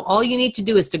 And so all you need to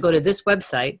do is to go to this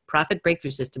website,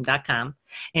 profitbreakthroughsystem.com,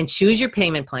 and choose your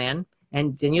payment plan.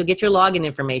 and then you'll get your login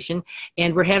information.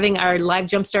 And we're having our live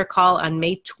Jumpstart call on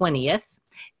May 20th.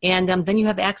 And then you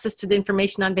have access to the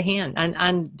information on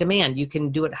demand. You can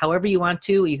do it however you want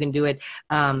to. You can do it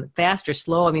fast or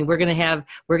slow. I mean, we're gonna have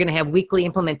weekly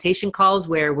implementation calls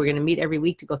where we're gonna meet every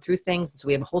week to go through things. So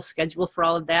we have a whole schedule for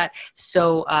all of that.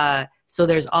 So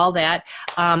there's all that.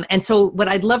 And so what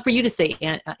I'd love for you to say,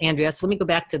 Andrea. So let me go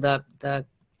back to the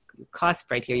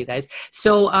cost right here, you guys.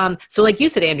 So like you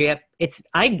said, Andrea,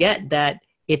 I get that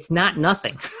it's not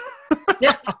nothing.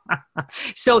 Yeah.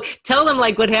 So tell them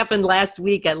like what happened last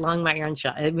week at Longmont Yarn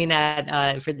Shop. I mean,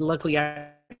 for the local yarn.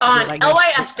 On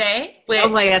LYS Day, which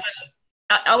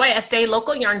LYS Day,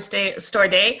 Local Yarn Store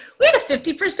Day, we had a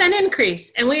 50%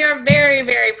 increase, and we are very,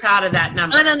 very proud of that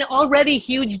number. On an already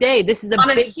huge day. This is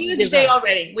a huge day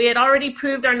already. We had already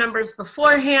proved our numbers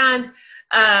beforehand.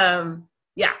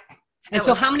 Yeah. And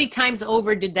so how many times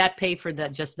over did that pay for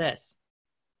just this?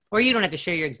 Or you don't have to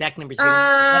share your exact numbers.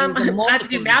 I have to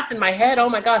do math in my head. Oh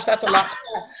my gosh, that's a lot.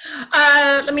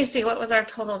 Let me see. What was our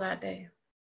total that day?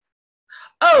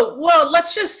 Oh, well,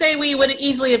 let's just say we would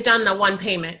easily have done the one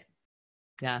payment.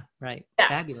 Yeah, right. Yeah.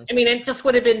 Fabulous. I mean, it just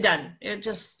would have been done.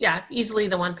 Easily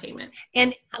the one payment.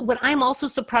 And what I'm also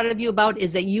so proud of you about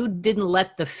is that you didn't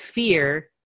let the fear,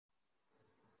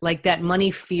 like that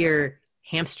money fear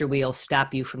hamster wheel,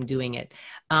 stop you from doing it.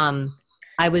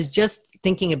 I was just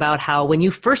thinking about how when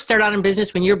you first start out in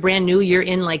business, when you're brand new, you're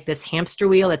in like this hamster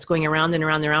wheel that's going around and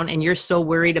around and around, and you're so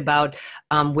worried about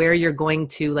where you're going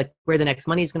to, like where the next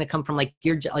money is going to come from, like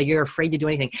you're afraid to do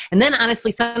anything. And then honestly,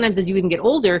 sometimes as you even get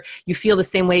older, you feel the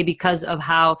same way because of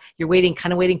how you're waiting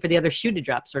for the other shoe to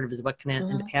drop, sort of is what can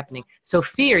end up happening. So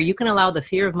fear, you can allow the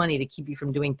fear of money to keep you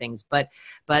from doing things, but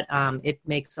it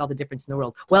makes all the difference in the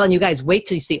world. Well, and you guys wait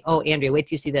till you see, Andrea, wait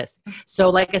till you see this.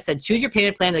 So like I said, choose your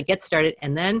payment plan to get started.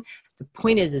 And then the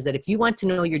point is that if you want to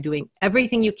know you're doing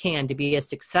everything you can to be as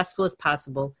successful as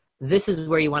possible, this is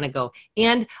where you want to go.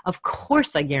 And of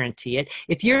course, I guarantee it,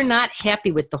 if you're not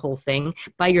happy with the whole thing,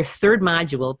 by your third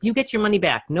module, you get your money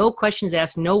back. No questions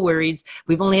asked, no worries.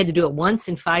 We've only had to do it once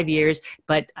in 5 years,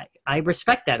 but I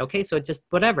respect that. Okay. So it's just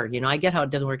whatever, I get how it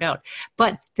doesn't work out.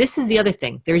 But this is the other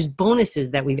thing. There's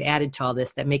bonuses that we've added to all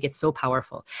this that make it so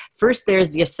powerful. First, there's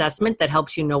the assessment that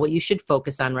helps you know what you should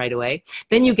focus on right away.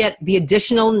 Then you get the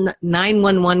additional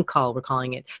 911 call, we're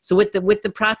calling it. So with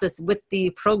the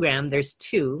program, there's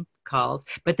 2 calls,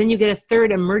 but then you get a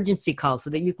third emergency call so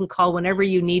that you can call whenever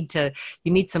you need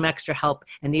some extra help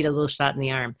and need a little shot in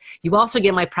the arm. You also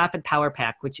get my Profit Power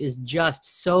Pack, which is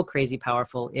just so crazy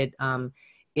powerful.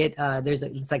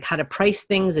 It's like how to price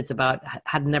things. It's about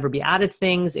how to never be out of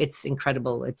things. It's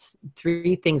incredible. It's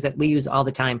 3 things that we use all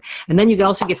the time. And then you can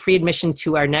also get free admission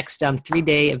to our next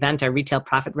 3-day event, our Retail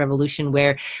Profit Revolution,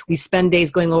 where we spend days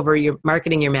going over your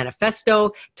marketing, your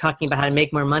manifesto, talking about how to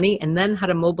make more money, and then how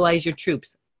to mobilize your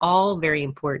troops. All very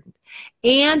important.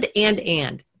 And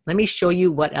let me show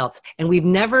you what else. And we've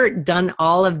never done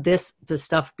all of the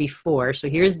stuff before. So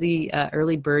here's the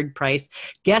early bird price.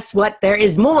 Guess what? There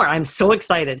is more. I'm so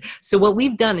excited. So what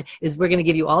we've done is we're going to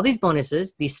give you all these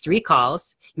bonuses, these 3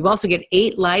 calls. You also get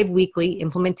 8 live weekly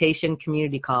implementation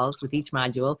community calls with each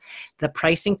module, the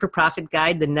pricing for profit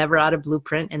guide, the never out of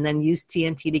blueprint, and then use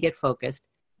TNT to get focused.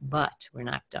 But we're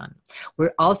not done.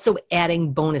 We're also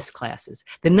adding bonus classes.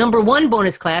 The number 1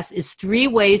 bonus class is 3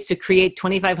 ways to create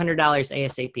 $2,500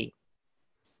 ASAP.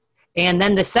 And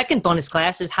then the second bonus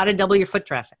class is how to double your foot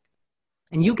traffic.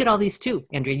 And you get all these too,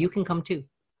 Andrea. You can come too.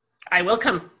 I will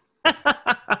come.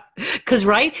 Because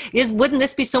wouldn't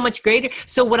this be so much greater?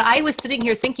 So what I was sitting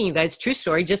here thinking, you guys, true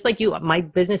story, just like you, my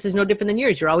business is no different than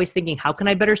yours. You're always thinking, how can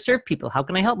I better serve people? How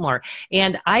can I help more?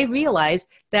 And I realized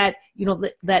that,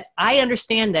 that I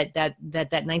understand that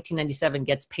 1997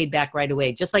 gets paid back right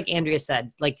away. Just like Andrea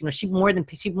said, she more than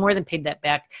paid that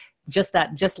back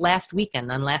just last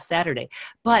weekend on last Saturday.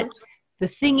 But the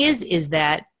thing is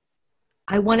that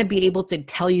I want to be able to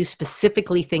tell you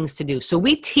specifically things to do. So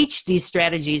we teach these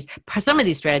strategies, some of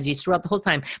these strategies throughout the whole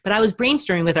time, but I was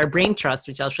brainstorming with our brain trust,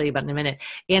 which I'll show you about in a minute.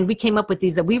 And we came up with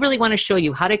these that we really want to show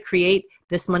you how to create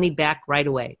this money back right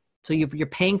away. So you're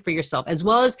paying for yourself, as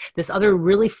well as this other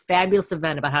really fabulous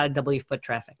event about how to double your foot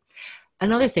traffic.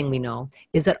 Another thing we know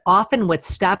is that often what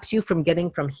stops you from getting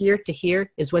from here to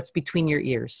here is what's between your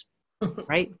ears.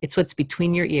 Right? It's what's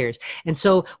between your ears. And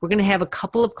so we're going to have a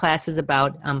couple of classes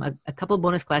about, a couple of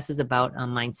bonus classes about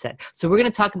mindset. So we're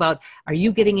going to talk about, are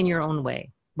you getting in your own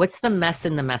way? What's the mess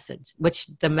in the message? What's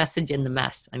the message in the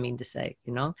mess, I mean to say,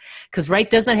 Because,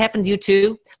 doesn't that happen to you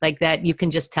too? Like that you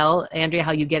can just tell, Andrea,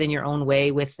 how you get in your own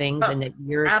way with things and that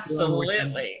you're...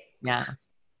 Absolutely. Yeah.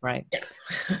 Right.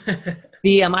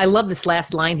 Yeah. I love this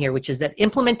last line here, which is that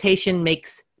implementation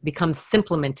makes becomes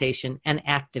simplementation and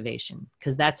activation,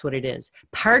 because that's what it is.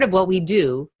 Part of what we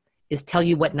do is tell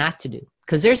you what not to do,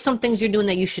 because there's some things you're doing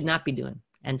that you should not be doing.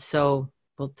 And so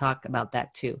we'll talk about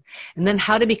that too. And then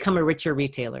how to become a richer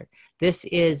retailer. This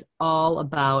is all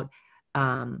about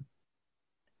the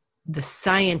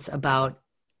science about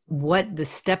what the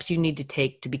steps you need to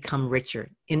take to become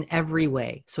richer in every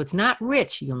way. So it's not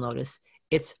rich, you'll notice,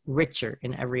 it's richer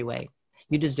in every way.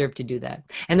 You deserve to do that.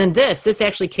 And then this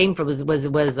actually came from,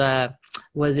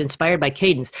 was inspired by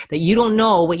Cadence, that you don't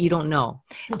know what you don't know.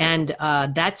 And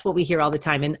that's what we hear all the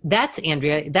time. And that's,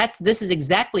 Andrea, this is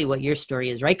exactly what your story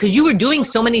is, right? Because you were doing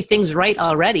so many things right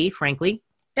already, frankly.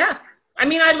 Yeah. I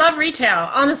mean, I love retail.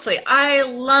 Honestly, I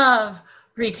love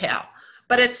retail,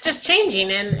 but it's just changing.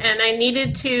 And I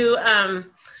needed to,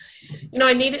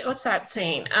 what's that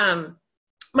saying?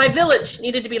 My village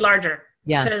needed to be larger.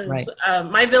 Yeah, because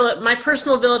right. my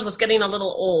personal village was getting a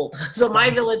little old, so my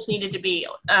village needed to be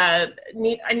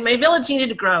my village needed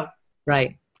to grow.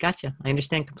 Right. Gotcha. I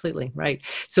understand completely. Right.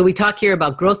 So we talk here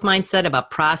about growth mindset, about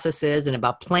processes, and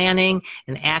about planning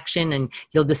and action, and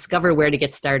you'll discover where to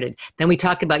get started. Then we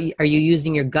talk about, are you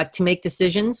using your gut to make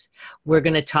decisions? We're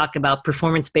going to talk about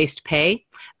performance-based pay.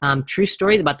 True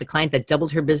story about the client that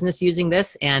doubled her business using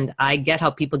this. And I get how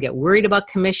people get worried about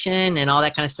commission and all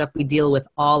that kind of stuff. We deal with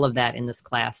all of that in this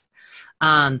class.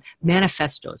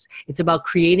 Manifestos. It's about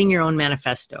creating your own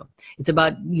manifesto. It's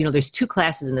about, there's 2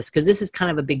 classes in this because this is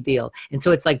kind of a big deal. And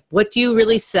so it's like, what do you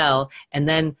really sell? And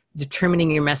then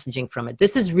determining your messaging from it.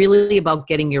 This is really about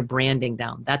getting your branding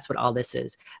down. That's what all this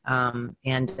is.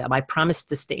 And I promised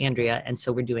this to Andrea, and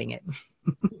so we're doing it.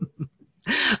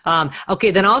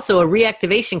 Okay, then also a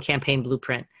reactivation campaign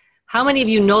blueprint. How many of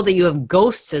you know that you have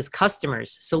ghosts as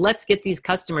customers? So let's get these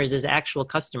customers as actual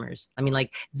customers. I mean,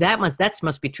 like that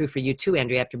must be true for you too,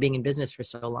 Andrea, after being in business for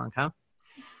so long, huh?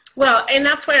 Well, and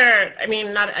that's where,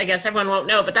 I guess everyone won't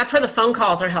know, but that's where the phone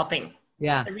calls are helping.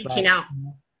 Yeah. They're reaching out.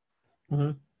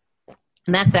 Mm-hmm.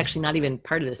 And that's actually not even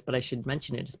part of this, but I should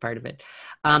mention it as part of it.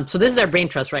 So this is our brain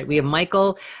trust, right? We have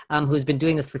Michael, who's been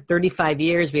doing this for 35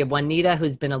 years. We have Juanita,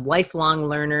 who's been a lifelong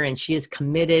learner, and she is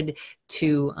committed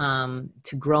to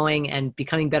growing and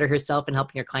becoming better herself and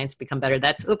helping her clients become better.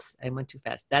 I went too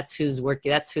fast. That's who's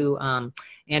working. That's who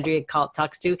Andrea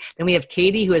talks to. Then we have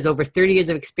Katie, who has over 30 years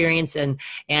of experience and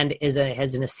has a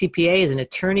CPA, is an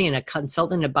attorney and a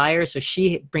consultant, and a buyer. So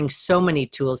she brings so many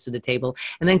tools to the table.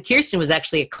 And then Kirsten was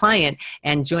actually a client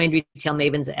and joined Retail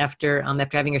Mavens after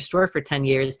having her store for 10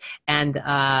 years. And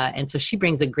so she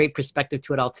brings a great perspective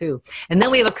to it all too. And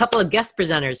then we have a couple of guest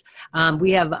presenters.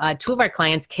 We have 2 of our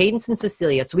clients, Cadence and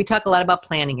Cecilia. So we talk a lot about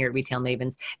planning here at Retail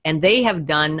Mavens, and they have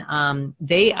done,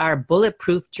 they are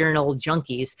bulletproof journal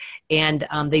junkies, and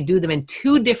they do them in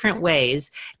 2 different ways.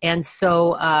 And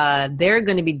so they're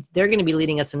going to be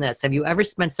leading us in this. Have you ever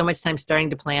spent so much time starting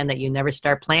to plan that you never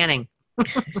start planning?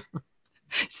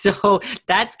 So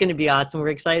that's going to be awesome. We're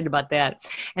excited about that.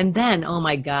 And then, oh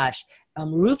my gosh,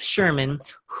 Ruth Sherman,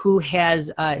 who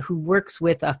works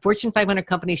with a Fortune 500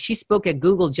 company. She spoke at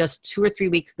Google just 2 or 3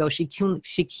 weeks ago. She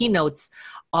keynotes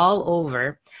all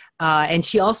over, and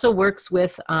she also works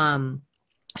with all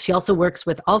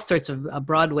sorts of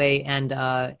Broadway and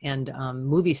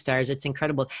movie stars. It's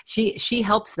incredible. She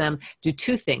helps them do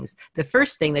 2 things. The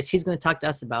first thing that she's going to talk to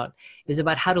us about is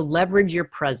about how to leverage your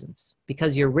presence,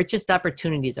 because your richest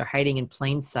opportunities are hiding in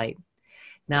plain sight.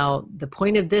 Now, the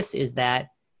point of this is that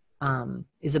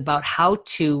is about how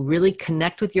to really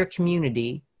connect with your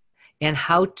community and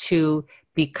how to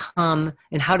become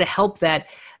and how to help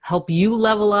you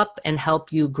level up and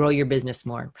help you grow your business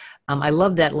more. I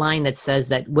love that line that says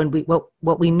that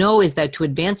what we know is that to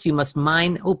advance, you must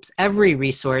mine every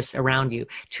resource around you.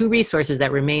 2 resources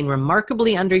that remain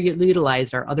remarkably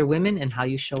underutilized are other women and how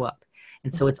you show up.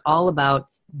 And so it's all about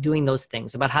doing those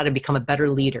things, about how to become a better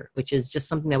leader, which is just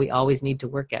something that we always need to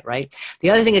work at, right? The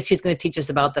other thing that she's going to teach us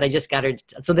about that I just got her,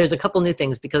 so there's a couple new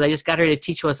things because I just got her to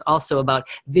teach us also about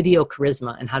video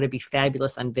charisma and how to be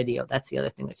fabulous on video. That's the other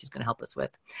thing that she's going to help us with.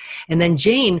 And then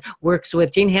Jane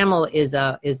Hamill is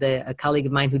a colleague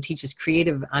of mine who teaches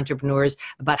creative entrepreneurs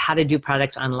about how to do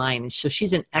products online. And so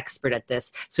she's an expert at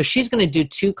this. So she's going to do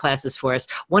 2 classes for us.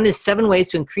 One is 7 ways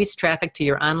to increase traffic to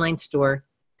your online store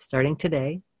starting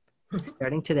today. It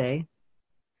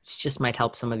just might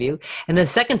help some of you. And the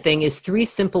second thing is 3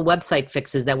 simple website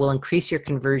fixes that will increase your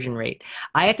conversion rate.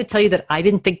 I have to tell you that I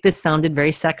didn't think this sounded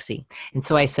very sexy. And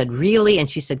so I said, really? And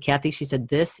she said, Kathy,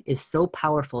 this is so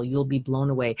powerful. You'll be blown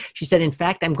away. She said, in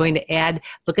fact, I'm going to add,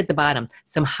 look at the bottom,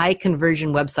 some high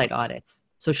conversion website audits.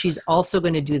 So she's also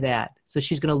going to do that. So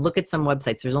she's going to look at some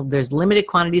websites. There's limited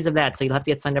quantities of that. So you'll have to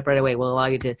get signed up right away. We'll allow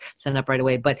you to sign up right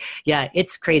away. But yeah,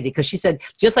 it's crazy. Because she said,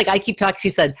 just like I keep talking, she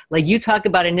said, like you talk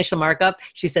about initial markup,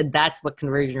 she said, that's what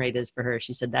conversion rate is for her.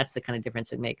 She said, that's the kind of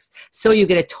difference it makes. So you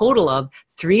get a total of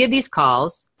 3 of these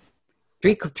calls,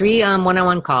 three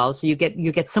one-on-one calls. So you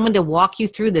get someone to walk you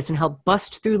through this and help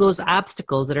bust through those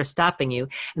obstacles that are stopping you.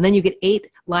 And then you get 8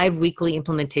 live weekly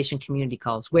implementation community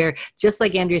calls where, just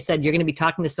like Andrea said, you're going to be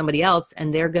talking to somebody else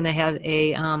and they're going to have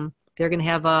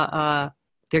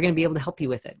they're going to be able to help you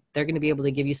with it. They're going to be able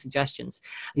to give you suggestions.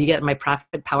 You get my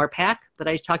Profit Power Pack that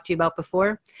I talked to you about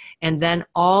before, and then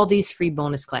all these free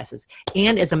bonus classes.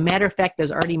 And as a matter of fact, there's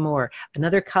already more.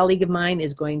 Another colleague of mine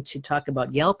is going to talk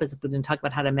about Yelp, we're going to talk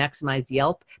about how to maximize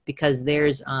Yelp, because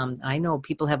there's, I know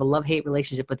people have a love-hate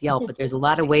relationship with Yelp, but there's a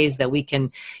lot of ways that we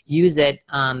can use it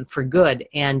for good.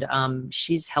 And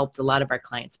she's helped a lot of our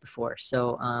clients before.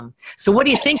 So, so what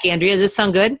do you think, Andrea? Does this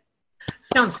sound good?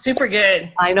 Sounds super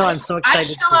good. I know. I'm so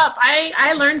excited. I show up.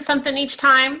 I learn something each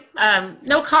time.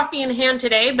 No coffee in hand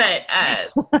today, but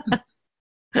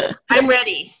I'm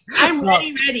ready. I'm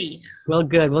ready. Well,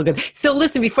 good. Well, good. So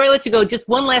listen, before I let you go, just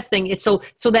one last thing. It's so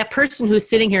that person who's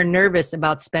sitting here nervous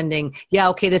about spending, yeah,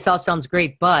 okay, this all sounds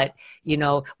great, but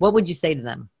what would you say to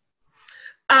them?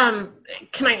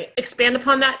 Can I expand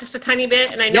upon that just a tiny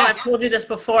bit? And I know I've told you this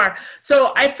before.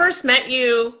 So I first met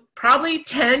you probably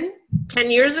 10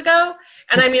 years ago.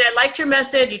 And I mean, I liked your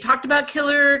message. You talked about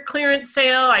killer clearance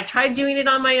sale. I tried doing it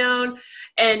on my own.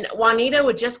 And Juanita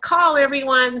would just call every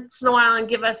once in a while and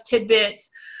give us tidbits.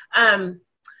 I'm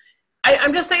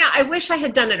just saying, I wish I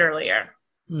had done it earlier.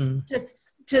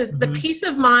 The peace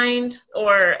of mind,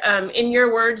 or in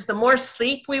your words, the more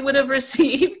sleep we would have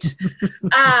received.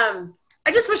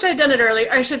 I just wish I had done it earlier.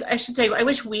 I should say, I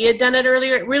wish we had done it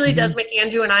earlier. It really does make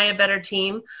Andrew and I a better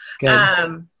team.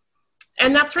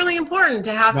 And that's really important,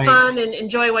 to have fun and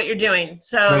enjoy what you're doing.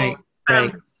 So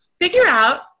figure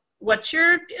out what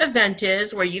your event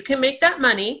is where you can make that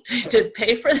money to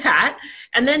pay for that,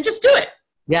 and then just do it.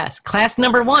 Yes. Class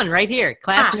number 1 right here.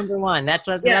 Class number 1. That's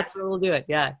what we'll do it.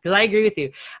 Yeah. Because I agree with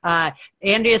you.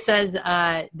 Andrea says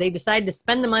they decided to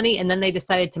spend the money and then they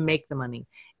decided to make the money.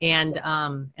 And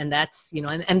that's,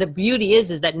 and the beauty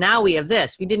is that now we have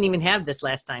this. We didn't even have this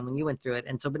last time when you went through it.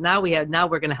 And so, but now we're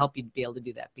going to help you be able to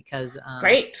do that, because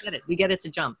great. We get it's a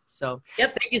jump. So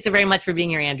thank you so very much for being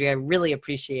here, Andrea. I really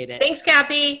appreciate it. Thanks,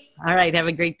 Kathy. All right. Have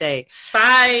a great day.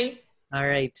 Bye. All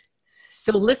right.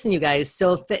 So listen, you guys,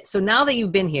 so now that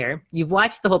you've been here, you've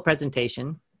watched the whole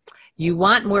presentation, you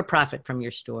want more profit from your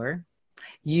store,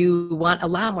 you want a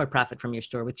lot more profit from your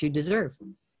store, which you deserve.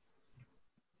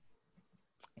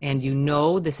 And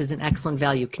this is an excellent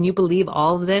value. Can you believe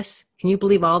all of this? Can you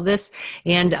believe all of this?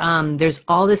 And there's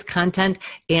all this content.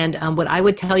 And what I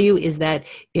would tell you is that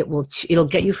it'll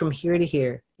get you from here to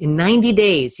here. In 90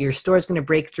 days, your store is going to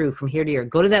break through from here to here.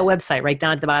 Go to that website right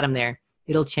down at the bottom there.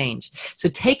 It'll change. So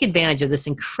take advantage of this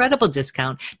incredible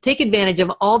discount. Take advantage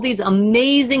of all these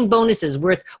amazing bonuses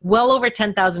worth well over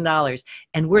 $10,000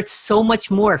 and worth so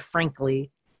much more, frankly,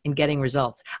 in getting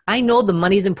results. I know the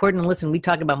money's important. Listen, we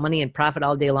talk about money and profit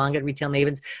all day long at Retail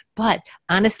Mavens, but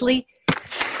honestly,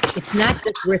 it's not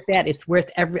just worth that. It's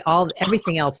worth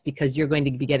everything else, because you're going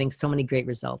to be getting so many great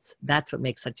results. That's what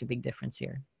makes such a big difference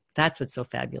here. That's what's so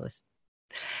fabulous.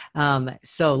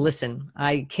 So listen,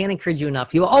 I can't encourage you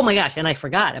enough. Oh my gosh. And I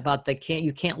forgot about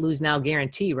you can't lose now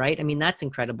guarantee, right? I mean, that's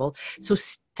incredible. So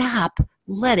stop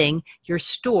letting your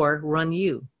store run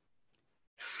you.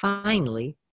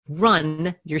 Finally,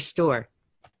 run your store.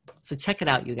 So check it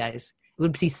out, you guys. It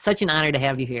would be such an honor to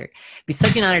have you here. It'd be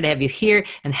such an honor to have you here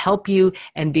and help you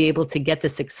and be able to get the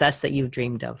success that you've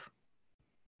dreamed of.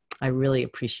 I really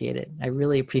appreciate it. I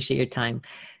really appreciate your time.